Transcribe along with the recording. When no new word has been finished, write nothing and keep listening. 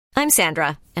I'm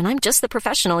Sandra, and I'm just the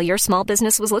professional your small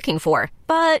business was looking for.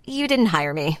 But you didn't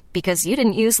hire me because you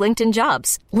didn't use LinkedIn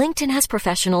Jobs. LinkedIn has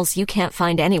professionals you can't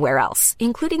find anywhere else,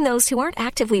 including those who aren't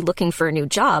actively looking for a new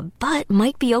job, but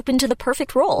might be open to the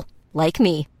perfect role, like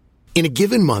me. In a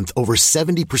given month, over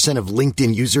 70% of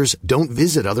LinkedIn users don't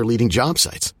visit other leading job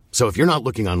sites. So if you're not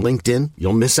looking on LinkedIn,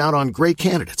 you'll miss out on great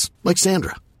candidates like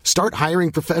Sandra. Start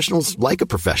hiring professionals like a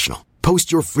professional.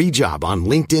 Post your free job on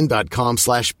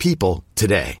linkedin.com/people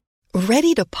today.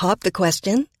 Ready to pop the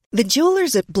question? The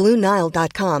jewelers at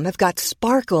BlueNile.com have got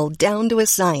sparkle down to a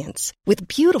science with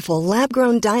beautiful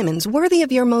lab-grown diamonds worthy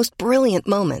of your most brilliant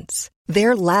moments.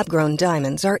 Their lab-grown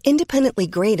diamonds are independently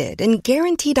graded and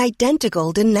guaranteed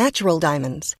identical to natural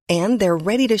diamonds, and they're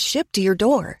ready to ship to your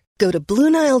door. Go to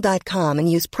BlueNile.com and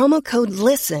use promo code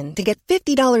LISTEN to get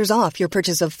 $50 off your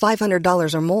purchase of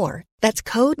 $500 or more. That's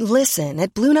code LISTEN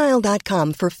at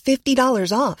BlueNile.com for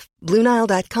 $50 off.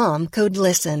 BlueNile.com, code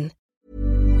LISTEN.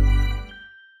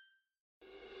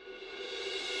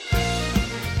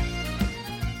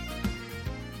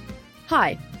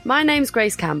 Hi, my name's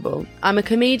Grace Campbell. I'm a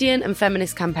comedian and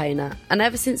feminist campaigner, and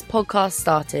ever since podcasts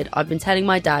started, I've been telling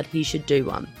my dad he should do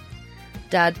one.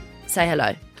 Dad, say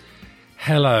hello.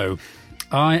 Hello,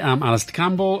 I am Alistair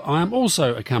Campbell. I am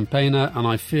also a campaigner, and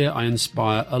I fear I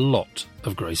inspire a lot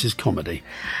of Grace's comedy.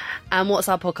 And what's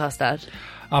our podcast, Dad?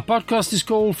 Our podcast is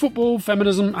called Football,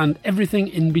 Feminism and Everything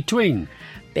in Between.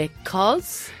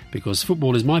 Because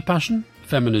football is my passion,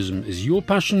 feminism is your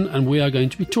passion, and we are going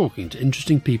to be talking to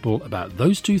interesting people about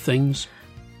those two things.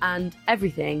 And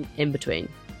everything in between.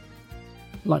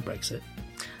 Like Brexit.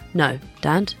 No,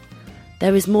 Dad.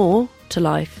 There is more to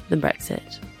life than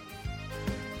Brexit.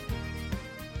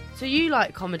 So you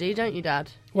like comedy, don't you, Dad?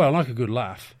 Well, I like a good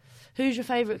laugh. Who's your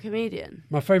favourite comedian?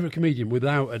 My favourite comedian,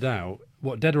 without a doubt,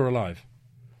 what, dead or alive?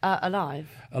 Alive.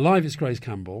 Alive is Grace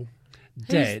Campbell.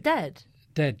 Who's dead?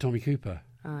 Dead, Tommy Cooper.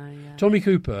 Oh, yeah. Tommy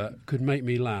Cooper could make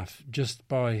me laugh just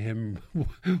by him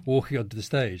walking onto the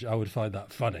stage. I would find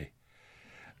that funny.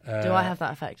 Do I have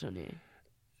that effect on you?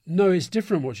 No, it's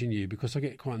different watching you because I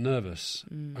get quite nervous.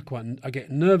 I get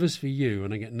nervous for you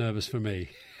and I get nervous for me.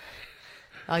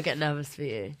 I get nervous for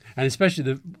you. And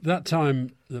especially that time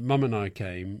that Mum and I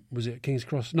came, was it King's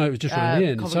Cross? No, it was just around the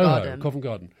inn, Soho, Covent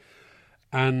Garden.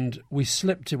 And we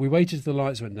slipped in, we waited till the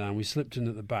lights went down, we slipped in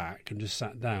at the back and just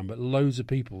sat down, but loads of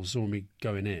people saw me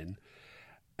going in.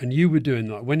 And you were doing,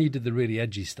 like, when you did the really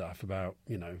edgy stuff about,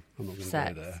 I'm not going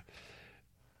to go there.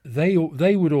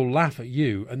 They would all laugh at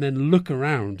you and then look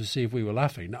around to see if we were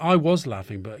laughing. Now, I was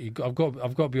laughing, but I've got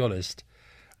to be honest.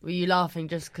 Were you laughing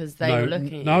just because they were looking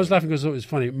at you? No, I was laughing because I thought it was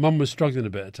funny. Mum was struggling a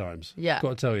bit at times. Yeah.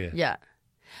 Got to tell you. Yeah.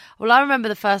 Well, I remember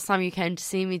the first time you came to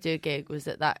see me do a gig was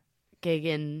at that gig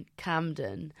in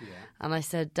Camden. Yeah. And I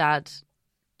said, Dad,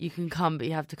 you can come, but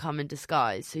you have to come in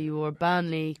disguise. So you wore a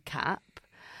Burnley cap.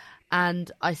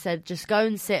 And I said, just go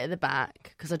and sit at the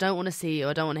back because I don't want to see you.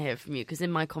 I don't want to hear from you. Because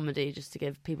in my comedy, just to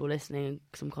give people listening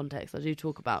some context, I do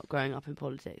talk about growing up in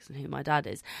politics and who my dad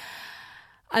is.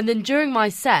 And then during my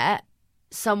set,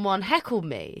 someone heckled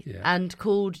me and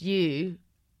called you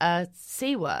a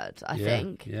C word, I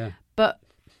think. Yeah. But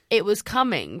it was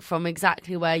coming from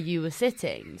exactly where you were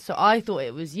sitting. So I thought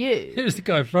it was you. It was the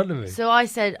guy in front of me. So I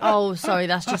said, oh, sorry,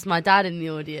 that's just my dad in the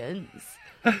audience.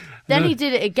 Then he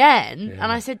did it again,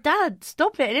 and I said, Dad,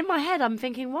 stop it. And in my head, I'm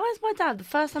thinking, why is my dad, the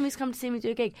first time he's come to see me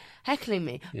do a gig, heckling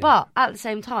me? Yeah. But at the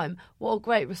same time, what a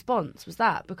great response was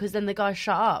that, because then the guy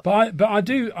shut up. But I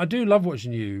do love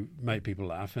watching you make people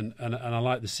laugh, and I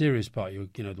like the serious part,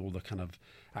 all the kind of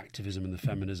activism and the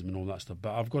feminism and all that stuff.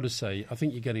 But I've got to say, I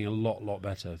think you're getting a lot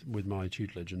better with my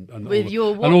tutelage and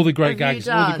all the great gags,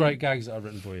 all the great gags that I've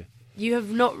written for you. You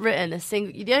have not written a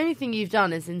single. The only thing you've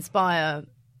done is inspire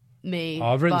me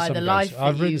by the life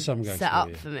that you set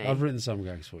up for me. I've written some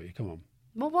gags for you. Come on.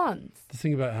 What ones? The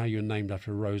thing about how you're named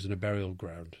after a rose in a burial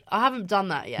ground. I haven't done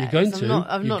that yet. You're going to.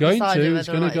 I've not decided it's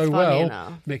going to go well.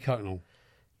 Mick Hucknall.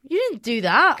 You didn't do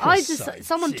that.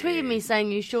 Someone tweeted me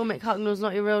saying, "You sure Mick Hucknall's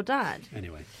not your real dad?"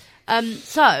 Anyway.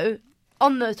 So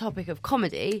on the topic of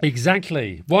comedy.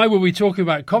 Exactly. Why were we talking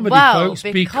about comedy, folks?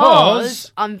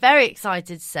 Because I'm very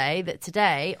excited to say that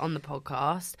today on the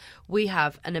podcast, we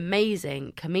have an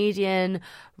amazing comedian,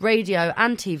 radio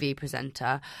and TV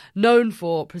presenter, known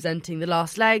for presenting The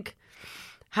Last Leg,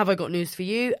 Have I Got News for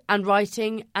You, and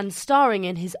writing and starring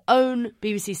in his own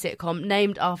BBC sitcom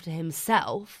named after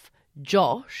himself,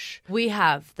 Josh. We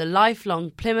have the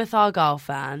lifelong Plymouth Argyle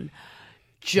fan,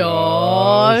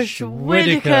 Josh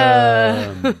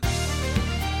Widdicombe.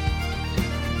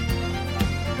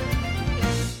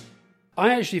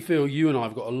 I actually feel you and I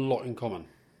have got a lot in common.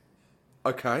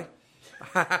 Okay.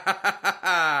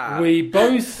 We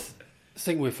both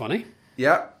think we're funny.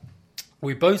 Yeah.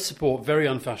 We both support very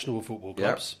unfashionable football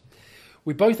clubs.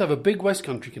 We both have a big West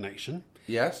Country connection.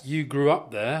 Yes. You grew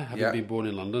up there, having been born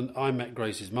in London. I met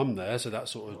Grace's mum there, so that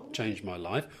sort of changed my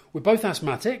life. We're both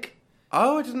asthmatic.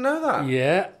 Oh, I didn't know that.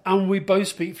 Yeah, and we both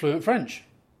speak fluent French.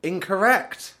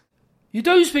 Incorrect. You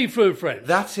don't speak fluent French?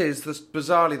 That is,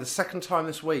 bizarrely, the second time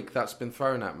this week that's been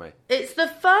thrown at me. It's the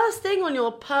first thing on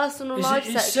your personal life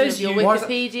section of your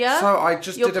Wikipedia. So I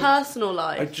just your personal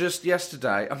life. I just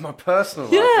yesterday, my personal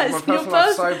life. Yes, my personal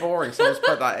life's so boring, so let's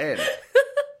put that in.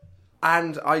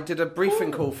 And I did a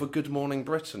briefing call for Good Morning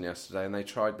Britain yesterday, and they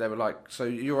were like, so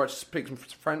you're right to speak some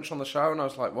French on the show? And I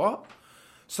was like, what?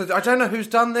 So I don't know who's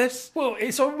done this. Well,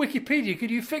 it's on Wikipedia.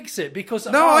 Could you fix it? Because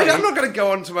I'm not going to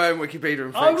go onto my own Wikipedia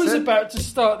and fix it. I was about to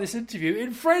start this interview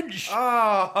in French.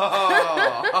 Oh.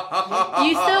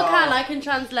 You still can. I can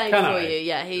translate for you.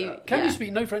 Yeah, Can you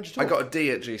speak no French at all? I got a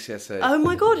D at GCSE. Oh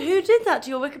my God, who did that to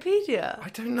your Wikipedia? I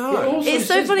don't know. It's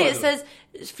so funny. It says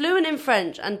it's fluent in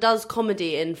French and does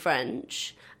comedy in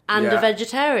French and a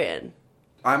vegetarian.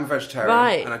 I'm a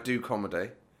vegetarian and I do comedy.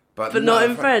 But not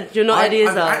in French. You're not Eddie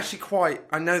Izzard. I'm actually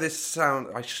I know this sound...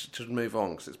 I should move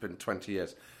on because it's been 20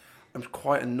 years. I'm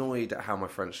quite annoyed at how my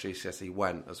French GCSE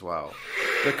went as well.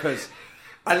 Because...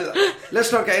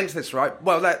 let's not get into this, right?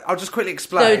 Well, I'll just quickly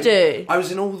explain. So do. I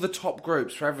was in all the top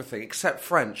groups for everything, except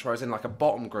French, where I was in like a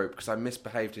bottom group because I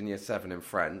misbehaved in Year 7 in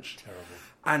French. Terrible.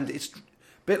 And it's a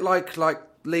bit like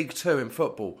League 2 in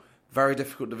football. Very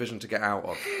difficult division to get out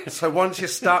of. So once you're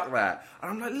stuck there...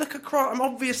 And I'm like, look across... I'm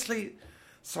obviously...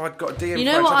 So I'd got a D in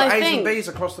French. What I got I A's think? and B's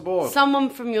across the board. Someone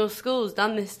from your school's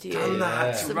done this to you. Done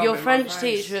that. So your French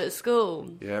teacher at school.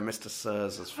 Yeah, Mr.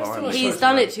 Sirs is fine. He's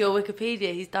done it to your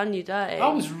Wikipedia. He's done you dirty. I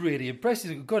was really impressed.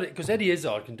 He got it because Eddie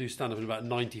Izzard can do stand-up in about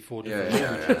 94 different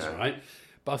languages, right?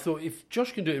 But I thought if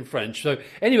Josh can do it in French... So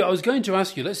anyway, I was going to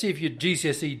ask you, let's see if your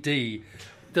GCSE D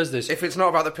does this. If it's not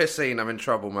about the piss scene, I'm in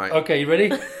trouble, mate. Okay, you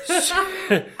ready?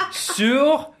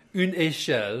 Sur une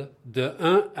échelle de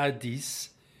 1 à 10...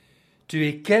 Tu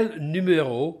es quel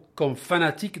numéro comme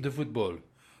fanatique de football?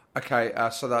 Okay,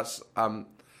 so that's...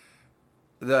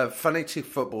 the fanatic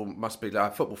football must be a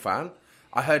football fan.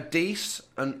 I heard 10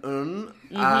 and un.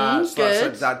 So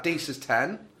good. That 10 is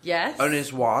 10. Yes. Un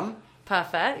is 1.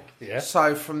 Perfect. Yeah.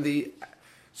 So at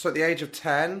the age of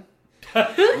 10...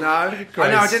 No.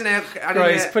 Grace, I didn't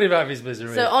Grace, put him out of his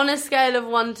misery. So on a scale of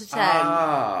 1 to 10,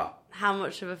 how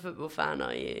much of a football fan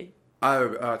are you?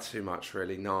 Oh, too much,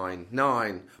 really. 9.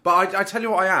 But I tell you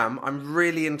what I am. I'm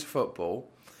really into football.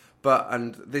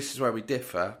 And this is where we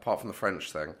differ, apart from the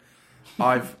French thing.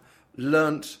 I've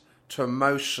learnt to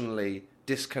emotionally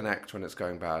disconnect when it's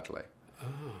going badly. Oh.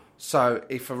 So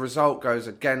if a result goes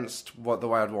against the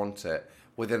way I'd want it,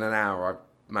 within an hour I've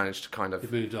managed to kind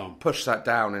of moved on. Push that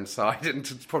down inside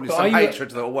into probably some hatred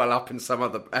that will well up in some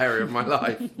other area of my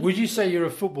life. Would you say you're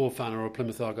a football fan or a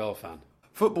Plymouth Argyle fan?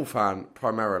 Football fan,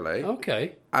 primarily.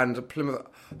 Okay. And a Plymouth...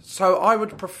 So I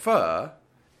would prefer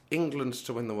England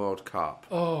to win the World Cup.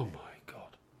 Oh, my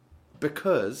God.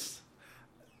 Because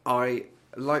I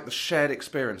like the shared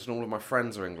experience, and all of my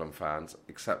friends are England fans,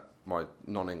 except my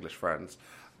non-English friends,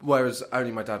 whereas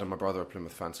only my dad and my brother are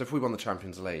Plymouth fans. So if we won the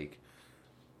Champions League...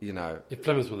 You know, if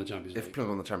Plymouth won the Champions League. If Plymouth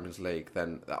won the Champions League,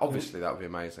 then obviously that would be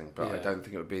amazing. But I don't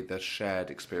think it would be the shared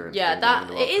experience.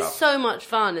 Yeah, it is so much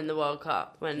fun in the World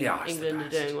Cup when England are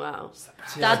doing well.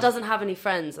 Dad doesn't have any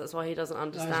friends, that's why he doesn't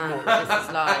understand what this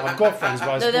is like. I've got friends,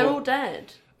 but they're all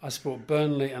dead. I support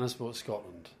Burnley and I support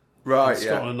Scotland. Right,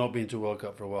 Scotland have not been to a World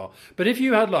Cup for a while. But if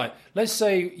you had let's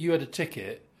say you had a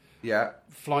ticket. Yeah.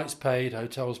 Flights paid,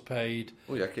 hotels paid.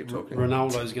 Oh yeah, keep talking.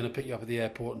 Ronaldo's going to pick you up at the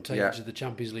airport and take you to the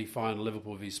Champions League final,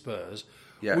 Liverpool v Spurs.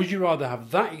 Yeah. Would you rather have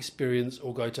that experience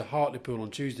or go to Hartlepool on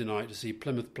Tuesday night to see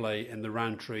Plymouth play in the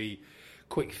Rowntree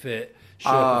Quick Fit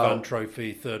Sherpa Van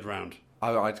Trophy third round?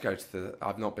 I'd go to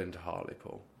I've not been to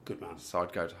Hartlepool. Good man. So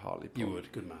I'd go to Hartlepool. You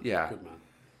would. Good man. Yeah. Good man.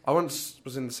 I once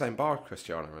was in the same bar as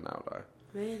Cristiano Ronaldo.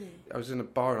 Really? I was in a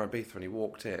bar in Ibiza and he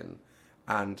walked in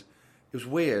and... It was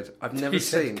weird. I've never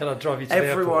seen. Can I drive you to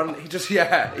everyone? The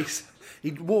airport?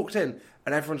 He walked in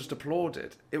and everyone just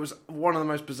applauded. It was one of the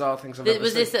most bizarre things I've ever seen.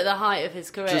 Was this at the height of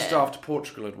his career? Just after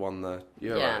Portugal had won the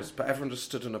Euros, but everyone just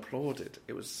stood and applauded.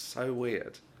 It was so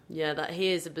weird. Yeah, he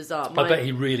is a bizarre. I bet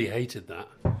he really hated that.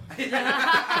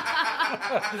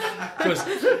 Because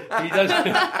he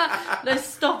doesn't. No,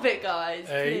 stop it, guys.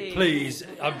 Hey, please.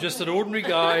 I'm just an ordinary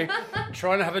guy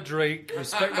trying to have a drink.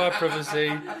 Respect my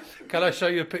privacy. Can I show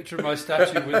you a picture of my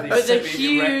statue with a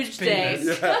huge dick?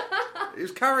 Yeah. He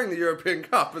was carrying the European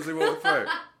Cup as he walked through.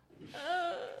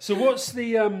 So what's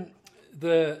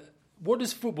what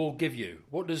does football give you?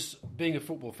 What does being a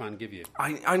football fan give you?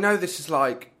 I know this is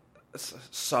like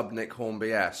sub Nick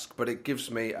Hornby-esque, but it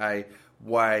gives me a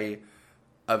way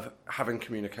of having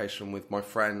communication with my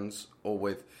friends, or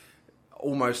with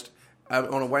almost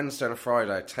on a Wednesday and a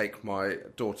Friday, I take my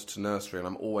daughter to nursery and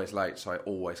I'm always late, so I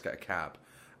always get a cab.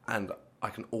 And I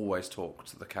can always talk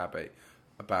to the cabbie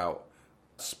about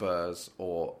Spurs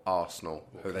or Arsenal,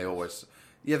 who they always...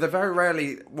 Yeah, they very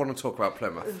rarely want to talk about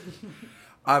Plymouth.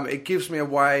 It gives me a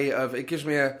way of... It gives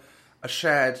me a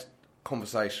shared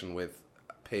conversation with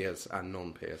peers and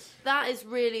non-peers. That is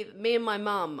really... Me and my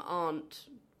mum aren't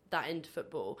that into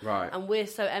football. Right. And we're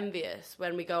so envious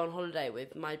when we go on holiday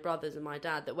with my brothers and my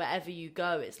dad that wherever you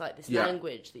go, it's like this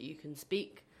language that you can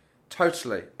speak.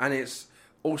 Totally. And it's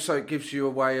also, it gives you a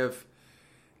way of...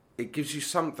 It gives you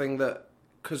something that...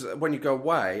 Because when you go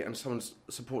away and someone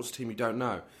supports a team you don't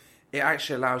know, it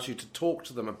actually allows you to talk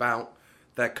to them about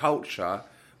their culture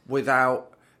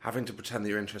without having to pretend that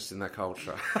you're interested in their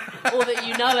culture. Or that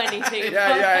you know anything.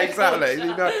 Yeah, exactly.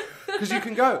 Because you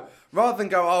can go... Rather than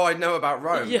go, oh, I know about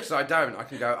Rome, because I don't. I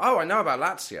can go, oh, I know about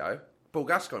Lazio. Paul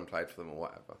Gascoigne played for them or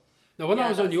whatever. Now, when I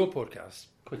was on your podcast,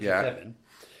 Quickly Kevin,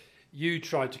 you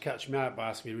tried to catch me out by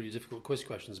asking me really difficult quiz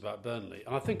questions about Burnley.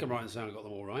 And I think I'm right in saying I got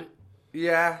them all right.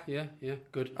 Yeah. Yeah,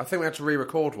 good. I think we had to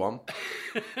re-record one.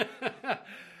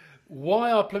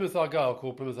 Why are Plymouth Argyle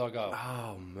called Plymouth Argyle?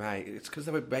 Oh, mate, it's because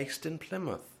they were based in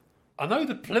Plymouth. I know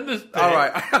the Plymouth bit. All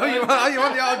right. Are you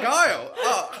on the Argyle?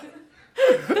 Oh.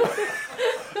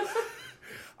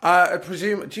 I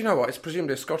presume. Do you know what? It's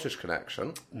presumably a Scottish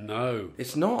connection. No,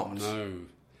 it's not. No,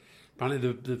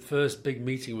 apparently the first big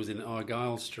meeting was in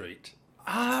Argyle Street.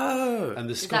 Oh, and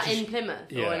the is that in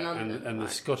Plymouth or in London? And the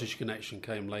Scottish connection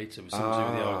came later with something to do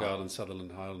with the Argyle and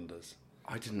Sutherland Highlanders.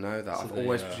 I didn't know that. So I've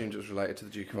always presumed it was related to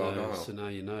the Duke of Argyle. So now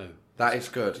you know. That is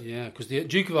good. Yeah, because the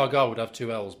Duke of Argyle would have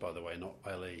two L's, by the way, not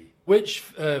L-E. Which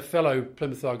fellow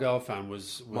Plymouth Argyle fan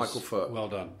was Michael Foot? Well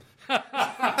done.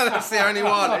 That's the only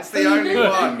one. It's the only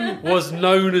one. Was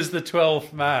known as the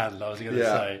 12th man, I was going to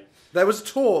say. There was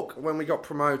talk when we got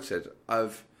promoted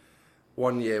of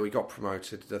one year we got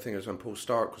promoted. I think it was when Paul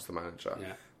Stark was the manager.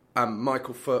 Yeah.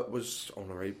 Michael Foot was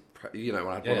honorary, when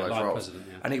I had one of those roles.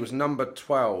 And he was number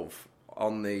 12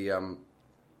 on the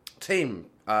team,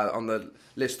 on the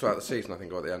list throughout the season, I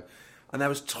think, or at the end. And there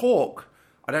was talk,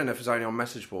 I don't know if it was only on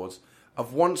message boards,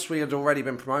 of once we had already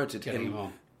been promoted,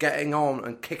 getting on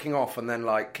and kicking off and then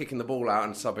kicking the ball out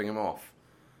and subbing him off.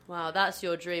 Wow, that's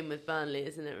your dream with Burnley,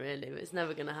 isn't it, really? It's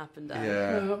never going to happen, Dan.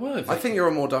 Yeah. Well, I think you're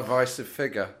a more divisive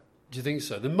figure. Do you think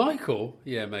so? Then Michael?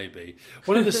 Yeah, maybe.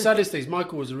 One of the saddest things,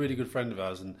 Michael was a really good friend of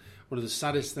ours, and one of the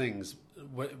saddest things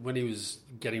when he was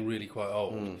getting really quite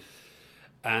old,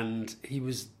 and he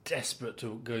was desperate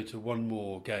to go to one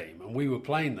more game, and we were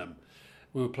playing them.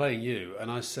 We were playing you, and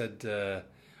I said,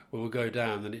 we'll go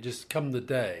down, and it just come the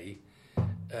day...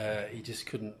 he just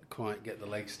couldn't quite get the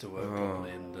legs to work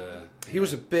properly, and he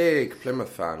was a big Plymouth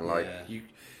fan.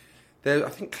 I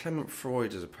think Clement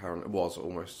Freud was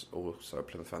almost also a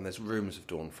Plymouth fan. There's rumours of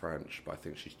Dawn French, but I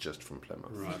think she's just from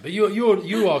Plymouth. Right, but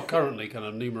you are currently kind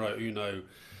of numero uno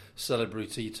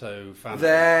celebritito fan.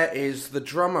 There is the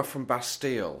drummer from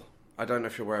Bastille. I don't know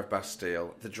if you're aware of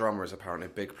Bastille. The drummer is apparently a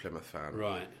big Plymouth fan.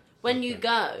 Right. When you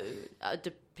go,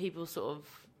 do people sort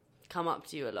of come up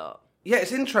to you a lot? Yeah,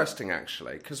 it's interesting,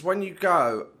 actually, because when you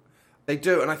go, they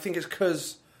do, and I think it's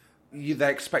because they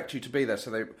expect you to be there.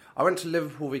 So I went to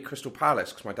Liverpool v Crystal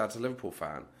Palace, because my dad's a Liverpool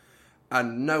fan,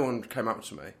 and no one came up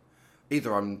to me.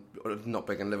 Either I'm not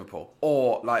big in Liverpool,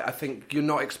 or, I think you're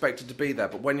not expected to be there.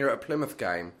 But when you're at a Plymouth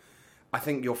game, I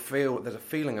think there's a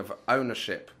feeling of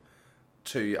ownership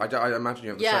to you. I imagine you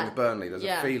have the same with Burnley. There's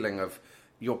a feeling of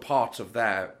you're part of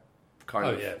their kind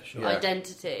of... yeah, sure.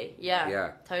 Identity.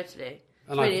 Yeah, totally.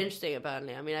 It's really interesting at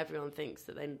Burnley. I mean, everyone thinks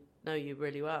that they know you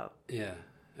really well. Yeah,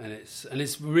 and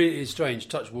it's really strange.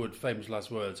 Touch wood, famous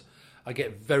last words. I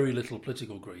get very little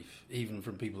political grief, even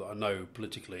from people that I know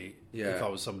politically. Yeah. If I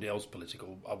was somebody else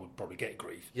political, I would probably get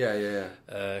grief. Yeah.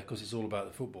 Because it's all about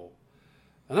the football,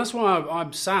 and that's why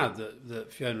I'm sad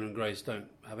that Fiona and Grace don't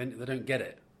have any. They don't get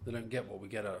it. They don't get what we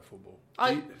get out of football.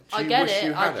 I get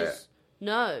it.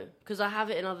 No, because I have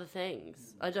it in other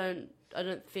things. I don't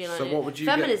feel like what would you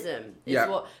feminism is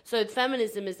what. So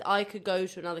feminism is I could go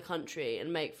to another country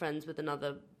and make friends with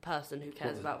another person who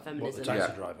cares about feminism. What, the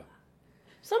taxi driver?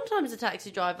 Sometimes a taxi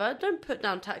driver. Don't put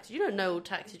down taxi. You don't know all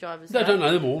taxi drivers. No, I don't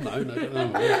know them all. No, don't know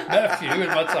them all. Met a few in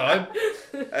my time.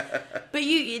 But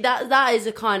that is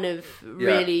a kind of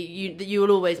really you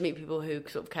will always meet people who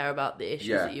sort of care about the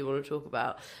issues that you want to talk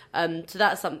about. So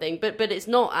that's something. But it's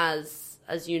not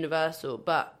as universal.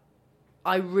 But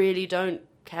I really don't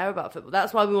care about football.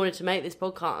 That's why we wanted to make this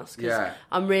podcast, because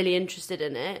I'm really interested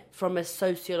in it from a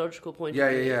sociological point of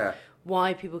view. Yeah.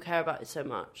 Why people care about it so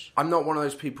much. I'm not one of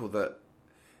those people that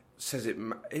says it...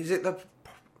 Is it the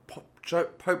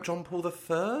Pope John Paul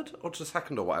III? Or the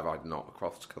second or whatever? I'm not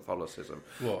across Catholicism.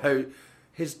 What? Who...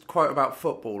 His quote about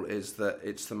football is that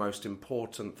it's the most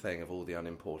important thing of all the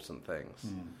unimportant things.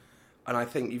 And I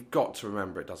think you've got to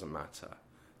remember it doesn't matter.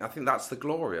 I think that's the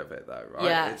glory of it, though, right?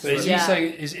 Yeah. But is he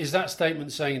saying, is that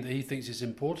statement saying that he thinks it's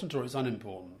important or it's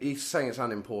unimportant? He's saying it's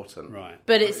unimportant. Right.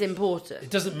 But it's important. It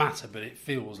doesn't matter, but it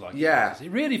feels like it Yeah. matters.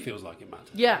 It really feels like it matters.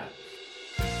 Yeah.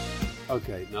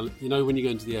 Okay, now, you know when you go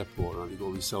into the airport, right, you've got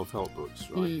all these self-help books,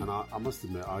 right? And I must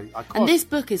admit, I quite... And this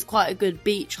book is quite a good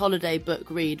beach holiday book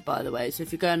read, by the way. So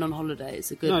if you're going on holiday,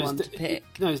 it's a good one to pick.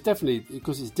 It's definitely,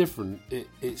 because it's different.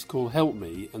 It's called Help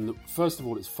Me, and first of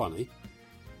all, it's funny.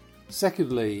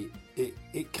 Secondly,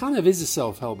 it kind of is a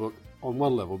self-help book on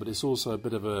one level, but it's also a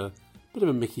bit of a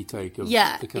Mickey take of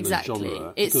the kind of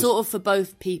genre. It's sort of for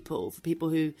both people, for people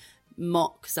who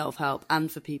mock self-help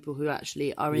and for people who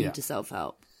actually are into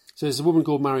self-help. So there's a woman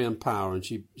called Marianne Power, and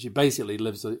she basically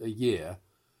lives a year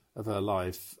of her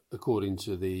life according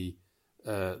to the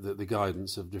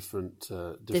guidance of different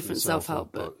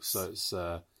self-help books.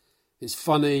 So it's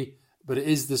funny, but it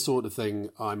is the sort of thing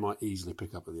I might easily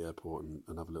pick up at the airport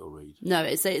and have a little read. No,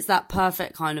 it's that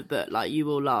perfect kind of book. Like, you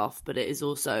will laugh, but it is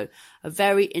also a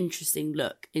very interesting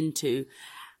look into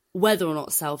whether or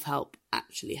not self-help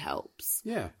actually helps.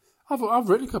 Yeah, I've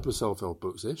written a couple of self-help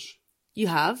books ish. You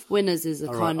have. Winners is a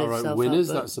kind of self-help Winners,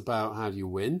 book. that's about how do you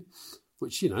win,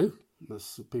 which,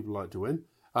 that's people like to win.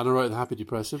 And I wrote The Happy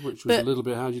Depressive, which was a little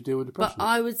bit how do you deal with depression. But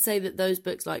I would say that those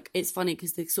books, like, it's funny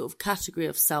because the sort of category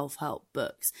of self-help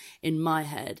books, in my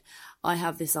head, I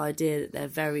have this idea that they're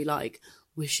very, like,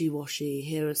 wishy-washy,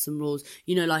 here are some rules.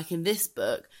 Like in this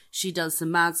book, she does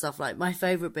some mad stuff. Like, my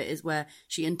favourite bit is where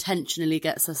she intentionally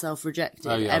gets herself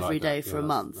rejected every day for a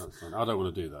month. That's fine. I don't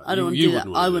want to do that. I don't want to do that.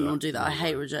 I wouldn't want to do that. I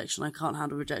hate rejection. I can't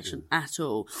handle rejection at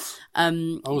all.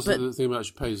 Also, the thing about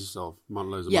she pays herself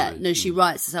loads of money. Yeah, no, she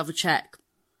writes herself a cheque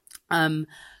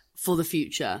for the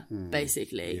future,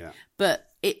 basically. Yeah. But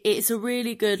it's a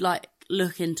really good, like,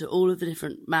 look into all of the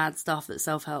different mad stuff that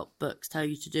self-help books tell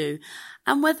you to do,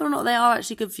 and whether or not they are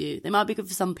actually good for you. They might be good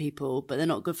for some people, but they're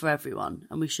not good for everyone,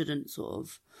 and we shouldn't sort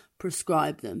of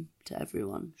prescribe them to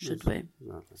everyone, should we?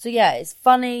 Exactly. So yeah, it's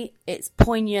funny, it's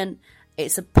poignant,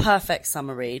 it's a perfect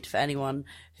summer read for anyone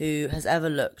who has ever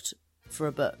looked for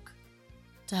a book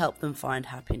to help them find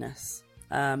happiness.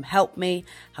 Help Me,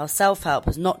 How Self-Help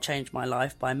Has Not Changed My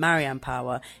Life by Marianne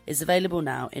Power is available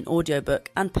now in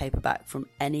audiobook and paperback from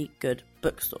any good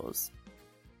bookstores.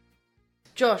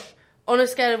 Josh, on a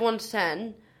scale of 1 to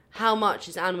 10, how much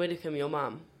is Anne Widdecombe your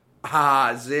mum?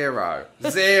 0.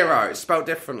 It's spelled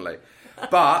differently.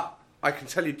 But I can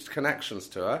tell you connections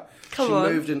to her. She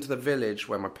moved into the village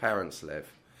where my parents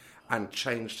live and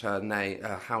changed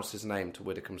her house's name to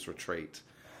Widdecombe's Retreat.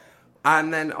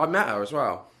 And then I met her as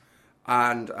well.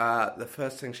 And the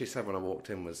first thing she said when I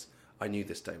walked in was, I knew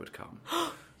this day would come.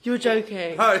 You're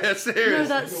joking. Oh, yeah, seriously. No,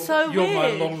 that's so weird. You're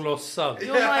my long-lost son.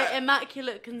 You're my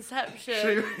immaculate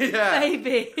conception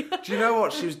baby. Do you know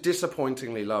what? She was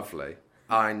disappointingly lovely.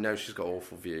 I know she's got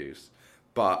awful views.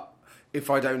 But if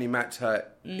I'd only met her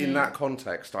in that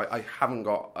context, I haven't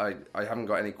got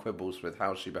any quibbles with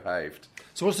how she behaved.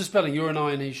 So what's the spelling? You're an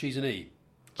I and she's an E?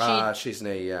 She's an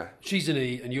E, yeah. She's an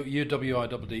E, and you're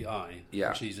W-I-D-D-I. Yeah.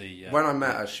 And she's E, yeah. When I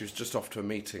met her, she was just off to a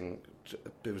meeting.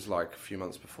 It was like a few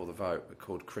months before the vote,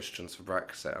 called Christians for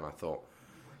Brexit, and I thought,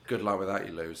 good luck with that,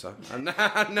 you loser. And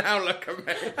now look at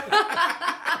me.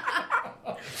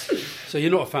 So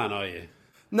you're not a fan, are you?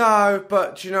 No,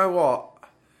 but do you know what?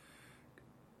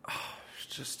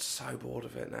 Just so bored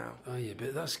of it now. Oh yeah,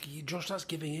 but Josh, that's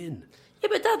giving in. Yeah,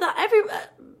 but Dad,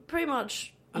 pretty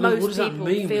much... And what does most that people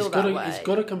mean? feel that way. It's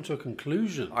got to come to a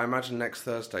conclusion. I imagine next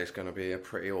Thursday is going to be a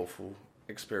pretty awful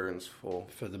experience for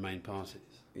the main parties.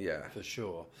 Yeah, for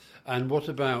sure. And what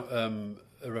about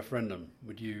a referendum?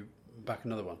 Would you back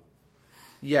another one?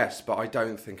 Yes, but I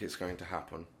don't think it's going to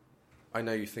happen. I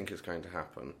know you think it's going to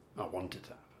happen. I want it to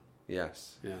happen.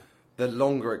 Yes. Yeah. The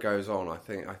longer it goes on, I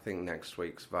think next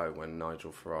week's vote, when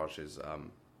Nigel Farage's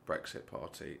Brexit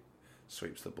party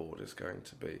sweeps the board, is going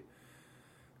to be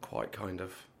quite kind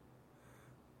of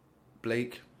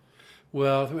bleak.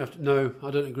 Well, I think we have to... No,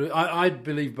 I don't agree. I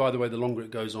believe, by the way, the longer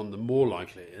it goes on, the more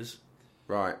likely it is.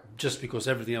 Right. Just because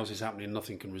everything else is happening and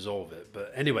nothing can resolve it.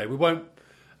 But anyway, we won't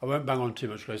I won't bang on too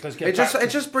much, Grace. Let's get it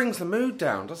just brings the mood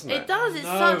down, doesn't it? It does. It's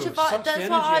such a vibe. That's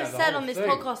what I've said on this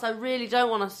podcast. I really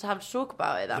don't want us to have to talk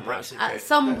about it that much. At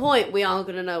some point, we are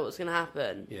going to know what's going to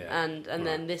happen, and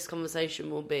then this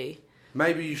conversation will be.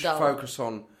 Maybe you should focus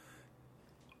on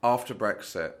after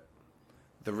Brexit,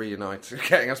 the reuniting,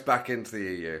 getting us back into the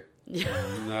EU.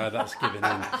 No, that's giving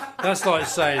in. That's like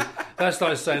saying,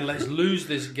 let's lose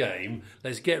this game,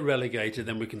 let's get relegated,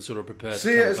 then we can sort of prepare.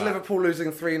 See it as Liverpool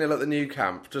losing 3-0 at the Nou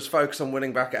Camp. Just focus on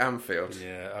winning back at Anfield.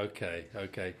 Yeah, okay.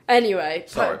 Anyway,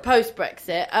 post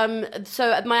Brexit.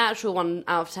 So my actual 1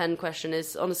 out of 10 question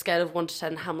is, on a scale of 1 to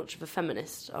 10, how much of a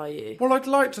feminist are you? Well, I'd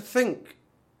like to think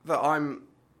that I'm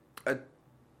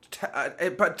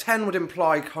but 10 would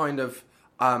imply a kind of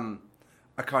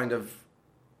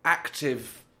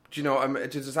active. Do you know what I mean?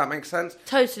 Does that make sense?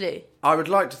 Totally. I would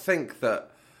like to think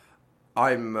that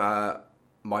I'm.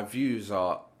 My views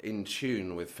are in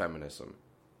tune with feminism.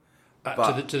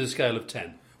 To the scale of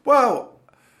 10. Well,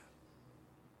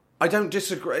 I don't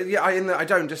disagree. Yeah, I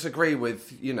don't disagree with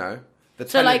the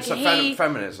tenets of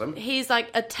feminism. He's like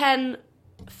a 10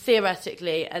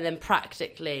 theoretically, and then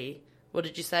practically. What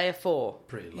did you say? A 4?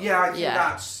 Pretty low. Yeah, I think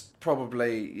that's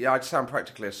probably. Yeah, I'd sound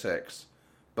practically a 6,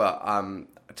 but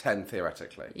a 10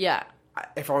 theoretically. Yeah.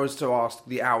 If I was to ask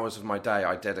the hours of my day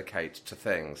I dedicate to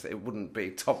things, it wouldn't be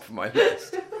top of my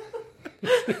list.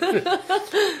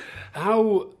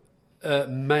 How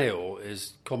male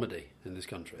is comedy in this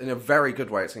country? In a very good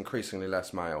way, it's increasingly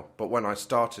less male. But when I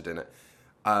started in it,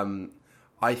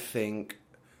 I think...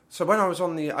 So when I was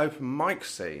on the open mic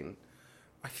scene,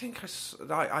 I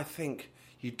think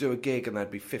you'd do a gig and there'd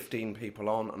be 15 people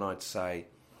on, and I'd say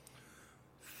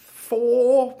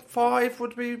 4, 5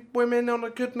 would be women on a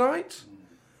good night.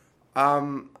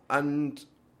 And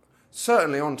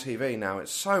certainly on TV now,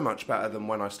 it's so much better than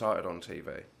when I started on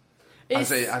TV.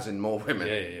 As in more women.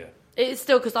 Yeah. It's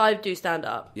still because I do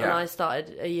stand-up, and I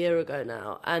started a year ago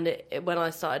now, and when I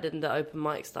started in the open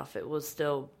mic stuff, it was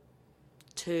still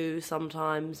 2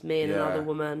 sometimes, me and another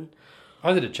woman.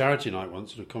 I did a charity night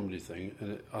once at a comedy thing,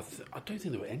 and I don't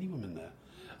think there were any women there.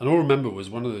 And all I remember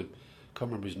was one of the... I can't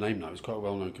remember his name now. He was quite a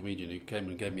well-known comedian who came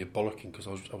and gave me a bollocking because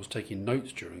I was taking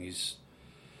notes during his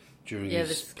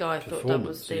this guy thought that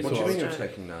was the... What do you mean you were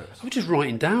taking notes? I was just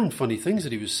writing down funny things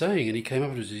that he was saying, and he came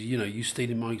up and said, you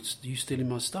stealing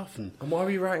my stuff. And why were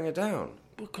you writing it down?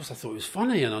 Because I thought it was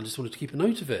funny, and I just wanted to keep a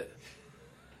note of it.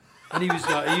 And he was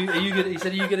like, "Are you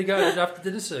going to go after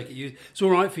dinner circuit? It's all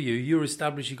right for you. You're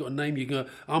established. You've got a name. You go.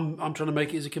 I'm trying to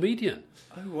make it as a comedian."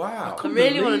 Oh wow! I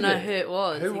really want to know who it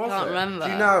was. Who was can't it? Remember.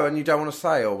 Do you know? And you don't want to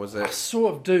say, or was it? I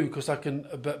sort of do because I can,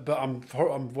 but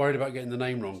I'm worried about getting the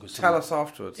name wrong. Tell us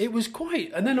afterwards. It was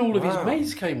quite, and then all of his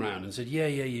mates came round and said, "Yeah,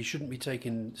 you shouldn't be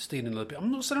stealing a little bit."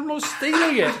 I'm not saying I'm not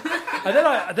stealing it. And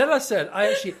then I said,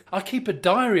 I keep a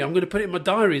diary. I'm going to put it in my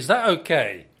diary. Is that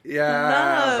okay?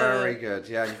 Yeah, very good.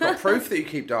 Yeah, you've got proof that you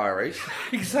keep diaries.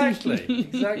 Exactly.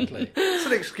 It's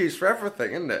an excuse for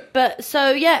everything, isn't it? But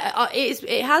so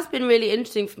it has been really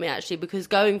interesting for me actually, because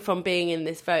going from being in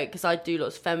this because I do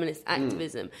lots of feminist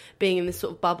activism, being in this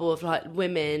sort of bubble of like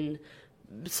women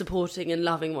supporting and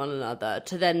loving one another,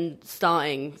 to then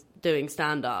starting doing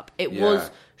stand up, it was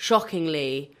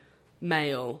shockingly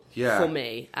male for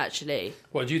me actually.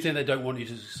 Well, do you think they don't want you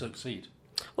to succeed?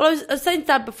 Well, I was saying to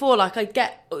Dad before, like I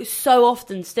get so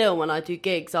often still when I do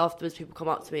gigs afterwards, people come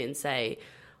up to me and say,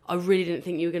 "I really didn't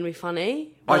think you were going to be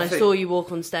funny when I saw you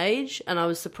walk on stage, and I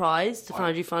was surprised to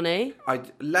find you funny."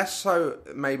 Less so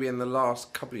maybe in the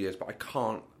last couple of years, but I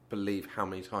can't believe how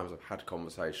many times I've had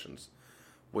conversations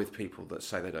with people that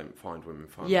say they don't find women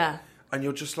funny. Yeah, and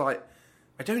you're just like,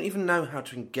 I don't even know how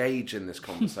to engage in this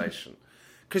conversation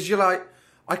because you're like,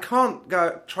 I can't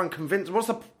go try and convince. What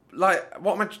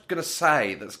am I going to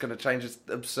say that's going to change this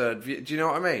absurd view? Do you know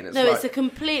what I mean? It's a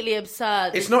completely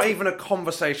absurd... It's not even a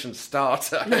conversation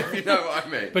starter, if you know what I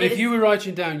mean. But if you were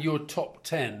writing down your top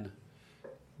 10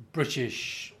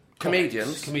 British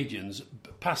comedians,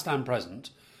 past and present,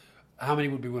 how many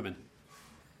would be women?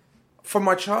 From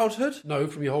my childhood? No,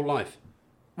 from your whole life.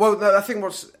 Well, I think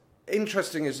what's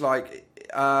interesting is like...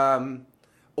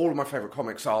 all of my favourite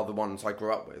comics are the ones I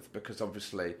grew up with, because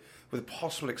obviously, with the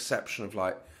possible exception of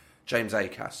like James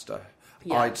Acaster,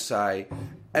 I'd say,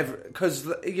 because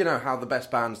you know how the best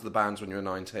bands are the bands when you're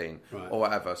 19 or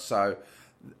whatever. So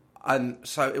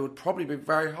it would probably be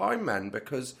very high men,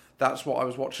 because that's what I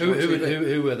was watching on TV.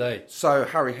 Who were they? So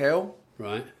Harry Hill,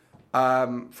 right?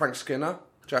 Frank Skinner,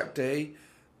 Jack Dee,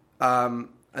 and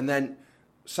then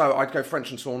so I'd go French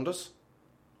and Saunders.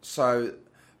 So,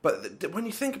 but when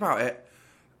you think about it.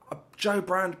 Joe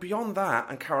Brand, beyond that,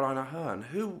 and Caroline Aherne,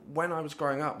 who, when I was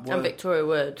growing up... and Victoria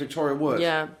Wood. Victoria Wood.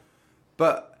 Yeah.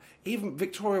 But even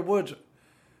Victoria Wood,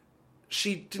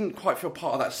 she didn't quite feel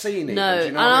part of that scene. Even, no, do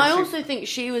you know and what I mean? I also think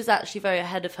she was actually very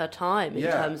ahead of her time in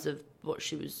terms of what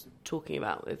she was talking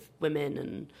about with women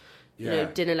and you know,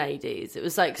 dinner ladies. It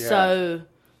was like so.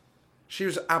 She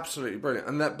was absolutely brilliant,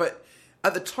 and but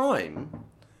at the time,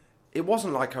 it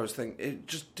wasn't like I was thinking. It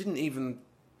just didn't even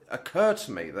occur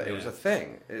to me that it was a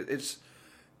thing.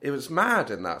 It was mad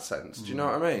in that sense. Do you know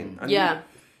what I mean? And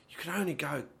you can only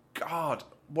go, God,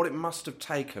 what it must have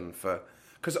taken for.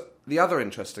 Because the other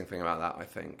interesting thing about that, I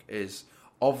think, is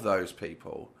of those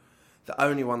people, the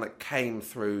only one that came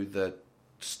through the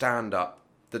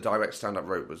direct stand-up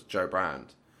route was Jo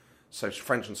Brand. So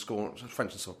French and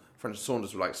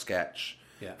Saunders were like sketch.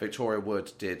 Yeah. Victoria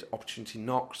Wood did Opportunity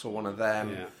Knocks or one of them.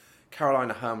 Yeah.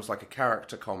 Carolina Hearn was like a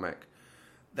character comic.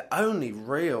 The only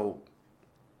real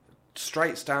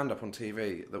straight stand-up on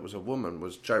TV that was a woman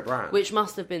was Jo Brand. Which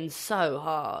must have been so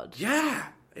hard. Yeah.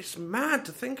 It's mad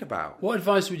to think about. What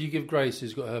advice would you give Grace,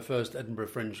 who's got her first Edinburgh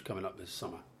Fringe coming up this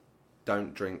summer?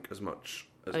 Don't drink as much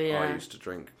as I used to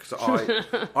drink.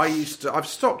 Because I've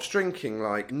stopped drinking,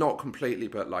 like, not completely,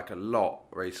 but like a lot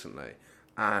recently.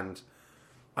 And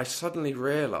I suddenly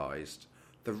realised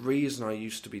the reason I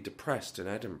used to be depressed in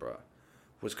Edinburgh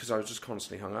was because I was just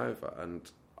constantly hungover. And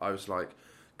I was like,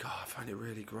 God, I find it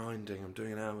really grinding. I'm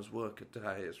doing an hour's work a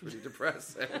day. It's really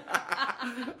depressing.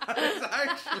 It's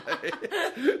actually...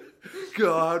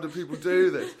 God, how do people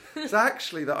do this? It's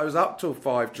actually that I was up till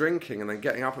 5 drinking and then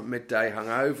getting up at midday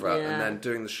hungover and then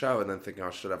doing the show and then thinking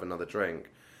I should have another drink.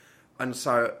 And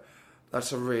so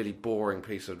that's a really boring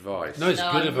piece of advice. No, it's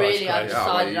good advice. Really, I've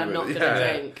decided I'm not going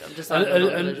to drink. I'm just not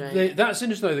going to drink. That's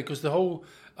interesting, though, because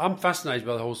I'm fascinated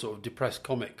by the whole sort of depressed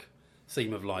comic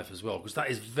theme of life as well, because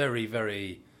that is very,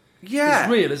 very... Yeah.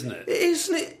 It's real, isn't it?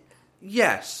 Isn't it?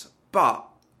 Yes, but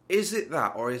is it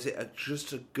that, or is it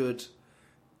just a good...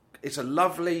 It's a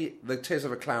lovely... The Tears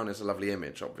of a Clown is a lovely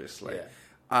image, obviously.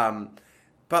 Yeah.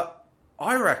 But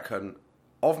I reckon,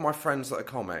 of my friends that are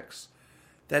comics,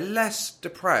 they're less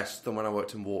depressed than when I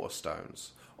worked in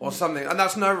Waterstones or something. And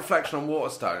that's no reflection on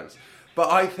Waterstones.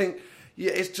 But I think...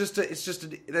 Yeah, it's just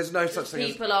there's no such thing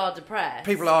as... People are depressed.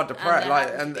 People are depressed,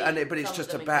 but it's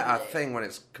just a better thing when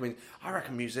it's... I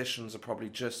reckon musicians are probably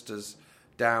just as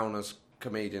down as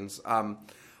comedians.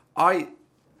 I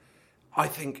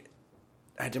think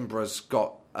Edinburgh's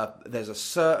got... there's a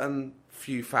certain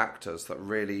few factors that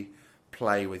really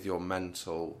play with your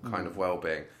mental kind of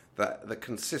well-being. The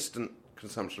consistent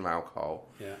consumption of alcohol.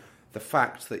 Yeah. The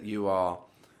fact that you are...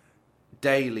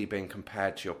 daily being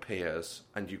compared to your peers,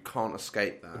 and you can't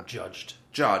escape that.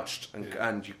 Judged,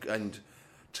 and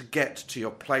to get to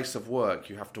your place of work,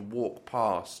 you have to walk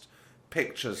past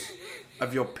pictures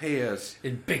of your peers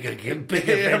in bigger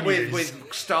venues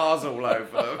with stars all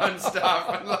over them and stuff,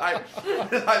 and like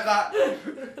that.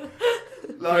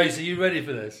 Grace, are you ready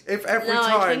for this? If every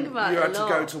time you had to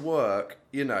go to work,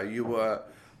 you know, you were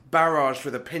barraged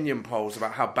with opinion polls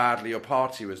about how badly your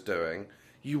party was doing,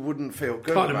 you wouldn't feel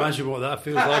good. Can't imagine what that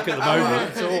feels like at the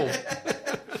moment at all.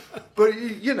 But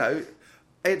you know,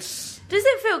 it's... Does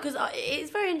it feel... Because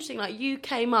it's very interesting, like, you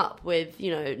came up with,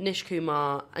 you know, Nish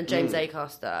Kumar and James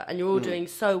Acaster, and you're all doing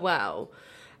so well.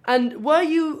 And were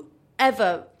you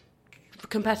ever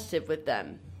competitive with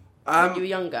them when you were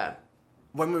younger?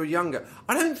 When we were younger?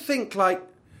 I don't think, like...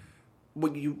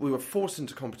 We were forced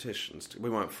into competitions. We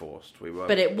weren't forced. We were.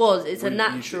 But it was. It's a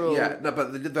natural...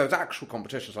 but there was actual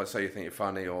competitions, like Say You Think You're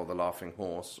Funny, or The Laughing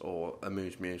Horse, or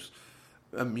Amused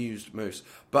Moose.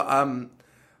 But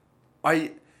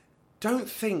I don't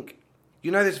think...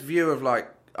 You know this view of, like...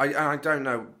 I don't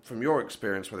know from your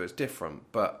experience whether it's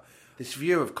different, but this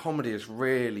view of comedy is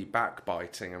really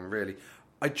backbiting and really...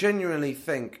 I genuinely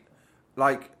think,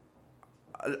 like...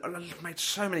 I've made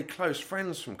so many close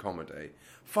friends from comedy,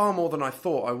 far more than I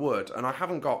thought I would, and I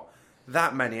haven't got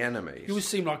that many enemies. You always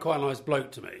seem like quite a nice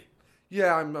bloke to me.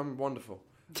 Yeah, I'm wonderful.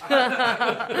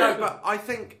 No, but I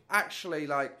think actually,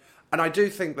 like, and I do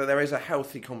think that there is a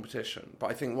healthy competition,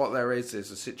 but I think what there is a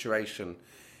situation.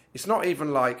 It's not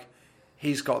even like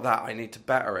he's got that, I need to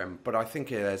better him, but I think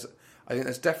there's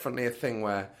definitely a thing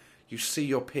where you see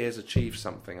your peers achieve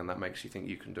something, and that makes you think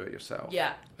you can do it yourself.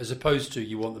 Yeah. As opposed to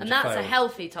you want them to fail. And that's a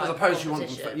healthy type of competition. You want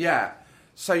them to yeah.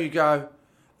 So you go,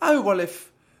 oh, well, if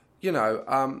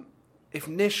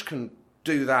Nish can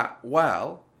do that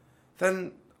well,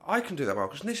 then I can do that well,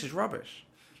 because Nish is rubbish.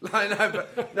 Like, no,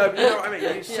 but you know what I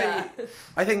mean? You see,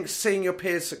 I think seeing your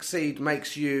peers succeed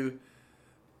makes you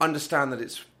understand that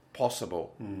it's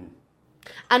possible.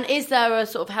 And is there a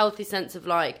sort of healthy sense of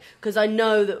because I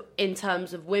know that in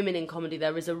terms of women in comedy,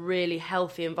 there is a really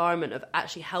healthy environment of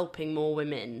actually helping more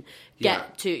women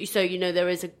get to, so, there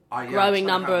is a growing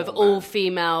number of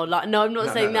all-female, no, I'm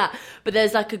not saying that, but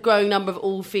there's a growing number of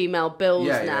all-female bills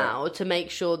now to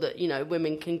make sure that,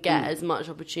 women can get as much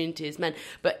opportunity as men.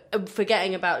 But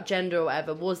forgetting about gender or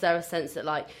whatever, was there a sense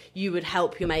that, you would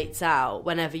help your mates out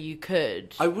whenever you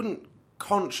could? I wouldn't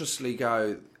consciously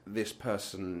go, this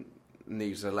person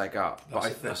needs a leg up.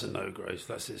 That's a no, Grace.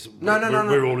 That's it. No.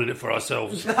 We're all in it for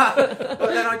ourselves. But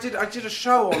then I did a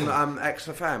show on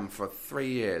XFM for 3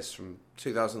 years, from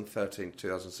 2013 to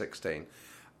 2016,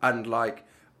 and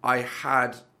I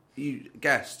had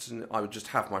guests, and I would just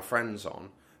have my friends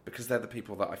on because they're the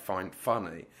people that I find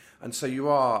funny, and so you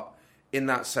are, in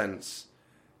that sense,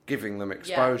 giving them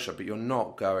exposure, but you're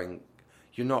not.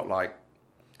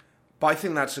 But I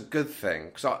think that's a good thing,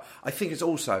 because I think it's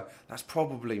also, that's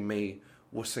probably me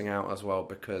wussing out as well,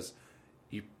 because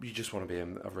you just want to be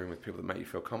in a room with people that make you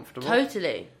feel comfortable.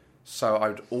 Totally. So I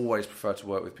would always prefer to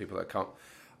work with people that can't.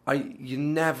 You're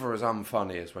never as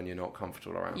unfunny as when you're not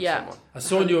comfortable around someone. I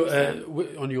saw on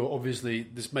your obviously,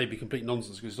 this may be complete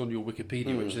nonsense because it's on your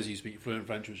Wikipedia, which says you speak fluent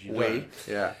French, which you don't.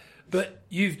 Yeah. But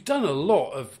you've done a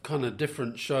lot of kind of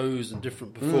different shows and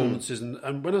different performances,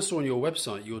 and when I saw on your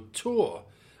website, your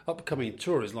upcoming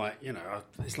tour is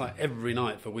it's like every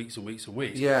night for weeks and weeks and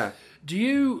weeks. Yeah. Do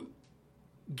you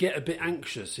get a bit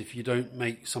anxious if you don't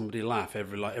make somebody laugh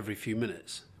every few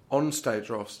minutes? On stage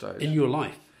or off stage? In your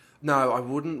life? No, I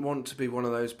wouldn't want to be one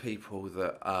of those people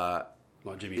that...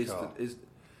 like Jimmy Carr.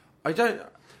 I don't...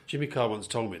 Jimmy Carr once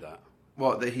told me that.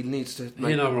 What, that he needs to make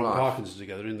He and I were laugh? on Parkinson's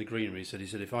together in the green room. He said,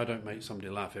 if I don't make somebody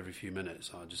laugh every few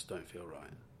minutes, I just don't feel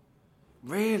right.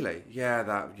 Really?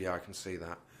 Yeah, I can see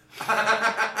that.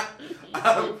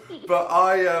 But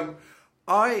I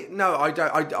don't.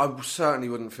 I certainly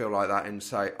wouldn't feel like that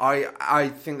inside. I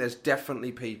think there's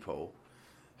definitely people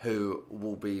who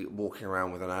will be walking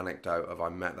around with an anecdote of, I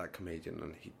met that comedian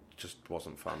and he just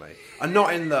wasn't funny, and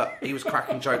not in that he was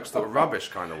cracking jokes that were rubbish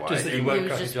kind of way. Just that you weren't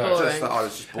cracking jokes. Just that I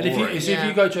was just boring. And if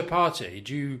you go to a party,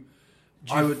 you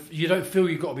don't feel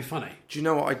you've got to be funny? Do you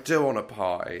know what I do on a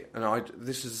party? And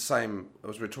this is the same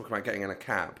as we were talking about getting in a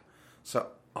cab. So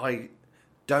I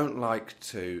don't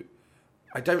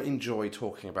enjoy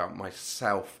talking about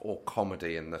myself or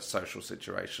comedy in the social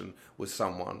situation with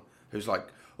someone who's like,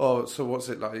 oh, so what's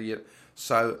it like?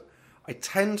 So I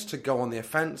tend to go on the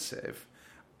offensive,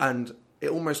 and it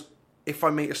almost, if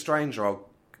I meet a stranger, I'll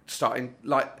start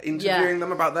interviewing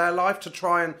them about their life to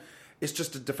try and, it's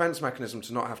just a defence mechanism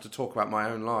to not have to talk about my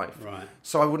own life. Right.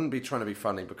 So I wouldn't be trying to be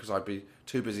funny because I'd be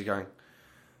too busy going,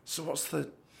 so what's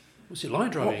it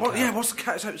like driving a cab? What's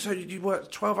the so you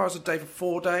work 12 hours a day for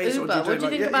 4 days? Uber. Or What do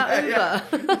you think about Uber?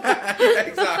 Yeah,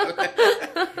 exactly.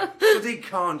 Sadiq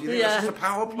Khan, do you think that's just a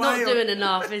power play? Not doing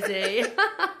enough, is he?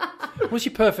 What's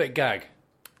your perfect gag?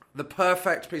 The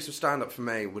perfect piece of stand-up for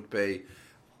me would be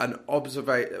an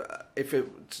observation, if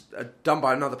it's done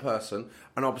by another person,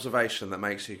 an observation that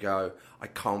makes you go, I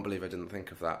can't believe I didn't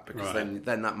think of that, because then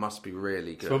that must be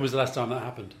really good. So when was the last time that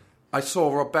happened? I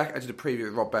saw Rob Beckett. I did a preview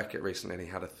with Rob Beckett recently, and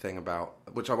he had a thing about,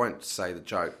 which I won't say the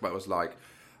joke, but it was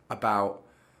about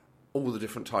all the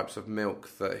different types of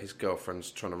milk that his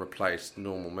girlfriend's trying to replace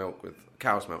normal milk with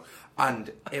cow's milk.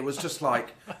 And it was just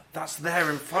that's there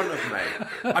in front of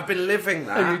me. I've been living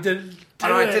that. And you didn't do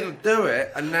it. I didn't do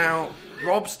it, and now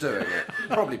Rob's doing it.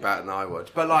 Probably better than I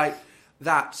would. But,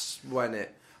 that's when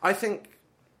it... I think...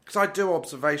 Because I do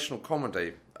observational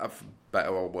comedy, for better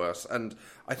or worse, and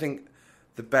I think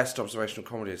the best observational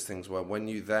comedy is things where when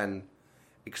you then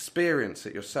experience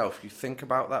it yourself, you think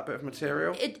about that bit of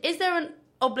material. Is there an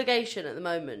obligation at the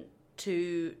moment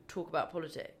to talk about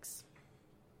politics?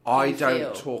 I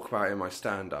don't talk about it in my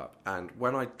stand-up, and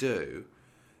when I do,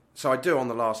 so I do on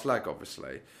the last leg,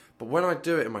 obviously, but when I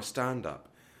do it in my stand-up,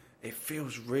 it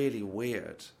feels really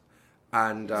weird.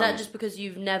 And is that just because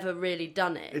you've never really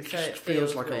done it? It just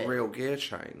feels like a real gear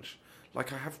change. I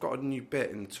have got a new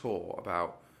bit in tour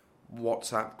about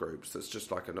WhatsApp groups that's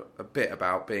just a bit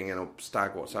about being in a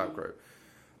stag WhatsApp group.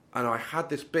 And I had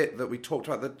this bit that we talked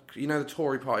about, the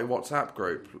Tory Party WhatsApp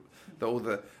group,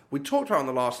 we talked about on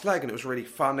the last leg, and it was really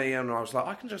funny, and I was like,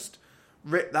 I can just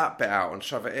rip that bit out and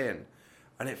shove it in.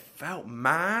 And it felt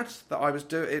mad that I was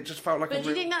doing it. It just felt like But do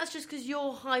you think that's just because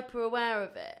you're hyper aware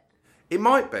of it? It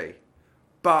might be,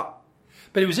 but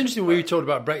it was interesting when we talked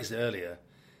about Brexit earlier.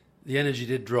 The energy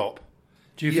did drop.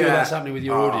 Do you feel that's happening with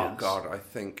your audience? Oh, God, I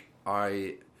think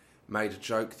I made a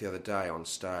joke the other day on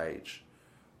stage.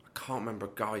 I can't remember, a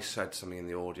guy said something in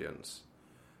the audience,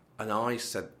 and I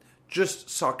said, just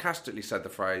sarcastically said the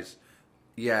phrase,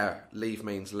 leave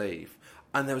means leave.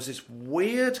 And there was this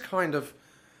weird kind of,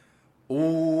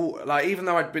 even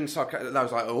though I'd been sarcastic, I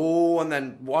was like, and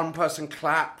then one person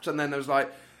clapped, and then there was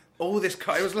like, this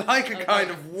kind, it was like a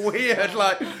kind of weird,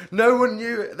 like, no one